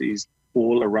proxies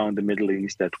all around the Middle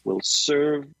East that will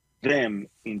serve them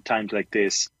in times like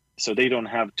this, so they don't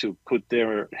have to put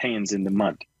their hands in the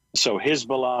mud. So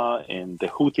Hezbollah and the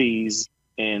Houthis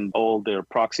and all their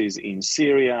proxies in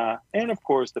Syria, and of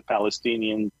course the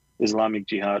Palestinian Islamic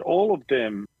Jihad, all of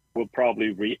them will probably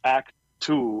react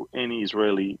to any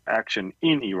Israeli action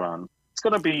in Iran. It's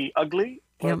going to be ugly,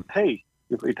 but hey,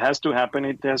 if it has to happen,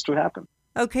 it has to happen.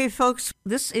 Okay, folks,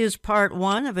 this is part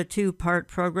one of a two-part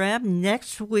program.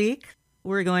 Next week,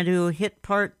 we're going to hit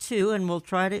part two, and we'll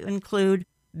try to include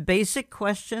basic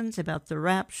questions about the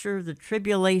rapture, the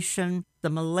tribulation, the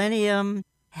millennium,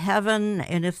 heaven,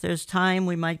 and if there's time,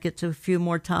 we might get to a few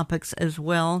more topics as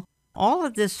well. All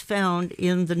of this found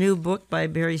in the new book by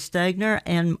Barry Stagner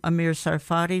and Amir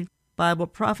Tsarfati, Bible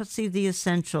Prophecy, The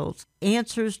Essentials,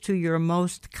 Answers to Your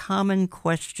Most Common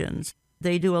Questions.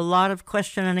 They do a lot of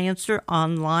question and answer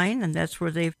online, and that's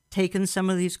where they've taken some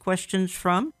of these questions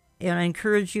from. And I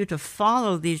encourage you to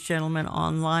follow these gentlemen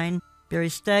online. Barry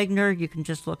Stagner, you can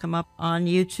just look him up on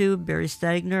YouTube, Barry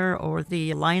Stagner, or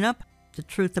the lineup, The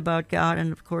Truth About God.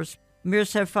 And, of course, Amir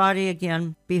Tsarfati,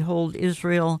 again,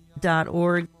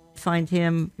 beholdisrael.org. Find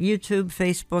him YouTube,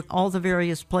 Facebook, all the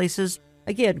various places.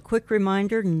 Again, quick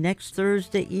reminder, next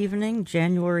Thursday evening,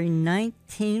 January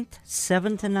 19th,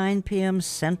 7 to 9 p.m.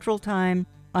 Central Time,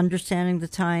 Understanding the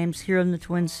Times here in the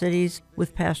Twin Cities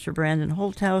with Pastor Brandon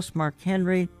Holthouse, Mark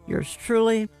Henry, yours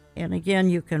truly. And again,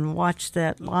 you can watch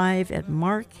that live at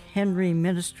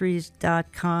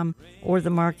markhenryministries.com or the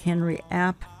Mark Henry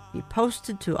app. Be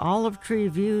posted to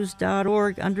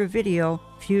olivetreeviews.org under video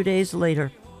a few days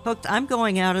later. Folks, I'm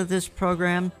going out of this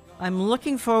program. I'm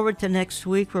looking forward to next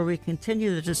week where we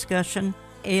continue the discussion.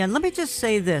 And let me just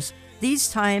say this.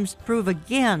 These times prove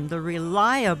again the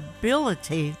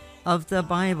reliability of the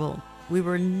Bible. We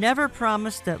were never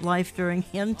promised that life during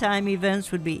end-time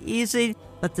events would be easy,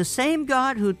 but the same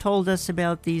God who told us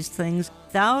about these things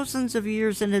thousands of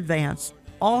years in advance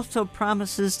also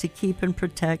promises to keep and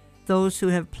protect those who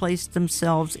have placed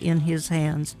themselves in His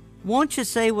hands. Won't you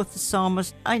say with the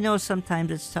psalmist, I know sometimes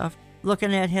it's tough,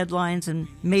 looking at headlines and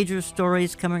major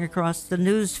stories coming across the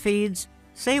news feeds.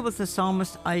 Say with the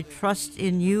psalmist, I trust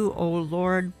in you, O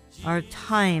Lord. Our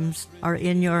times are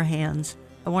in your hands.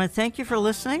 I want to thank you for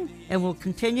listening, and we'll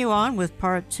continue on with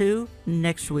part two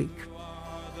next week.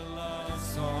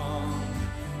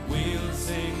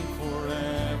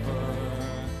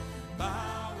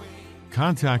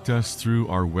 Contact us through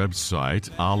our website,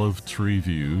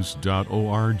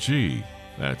 olivetreeviews.org.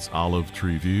 That's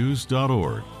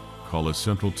olivetreeviews.org. Call us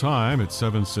Central Time at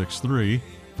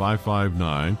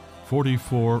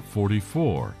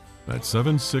 763-559-4444. That's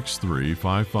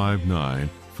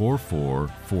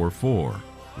 763-559-4444.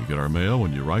 You get our mail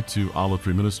when you write to Olive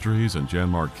Tree Ministries and Jan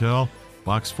Markell,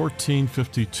 Box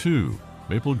 1452,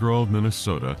 Maple Grove,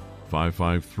 Minnesota,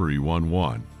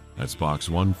 55311. That's Box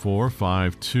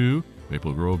 1452,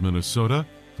 Maple Grove, Minnesota,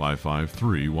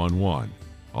 55311.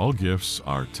 All gifts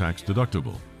are tax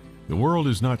deductible. The world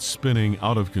is not spinning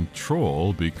out of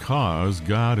control because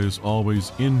God is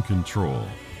always in control.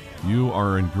 You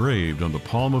are engraved on the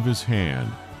palm of His hand.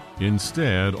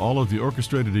 Instead, all of the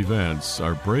orchestrated events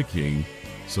are breaking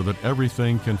so that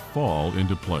everything can fall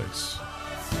into place.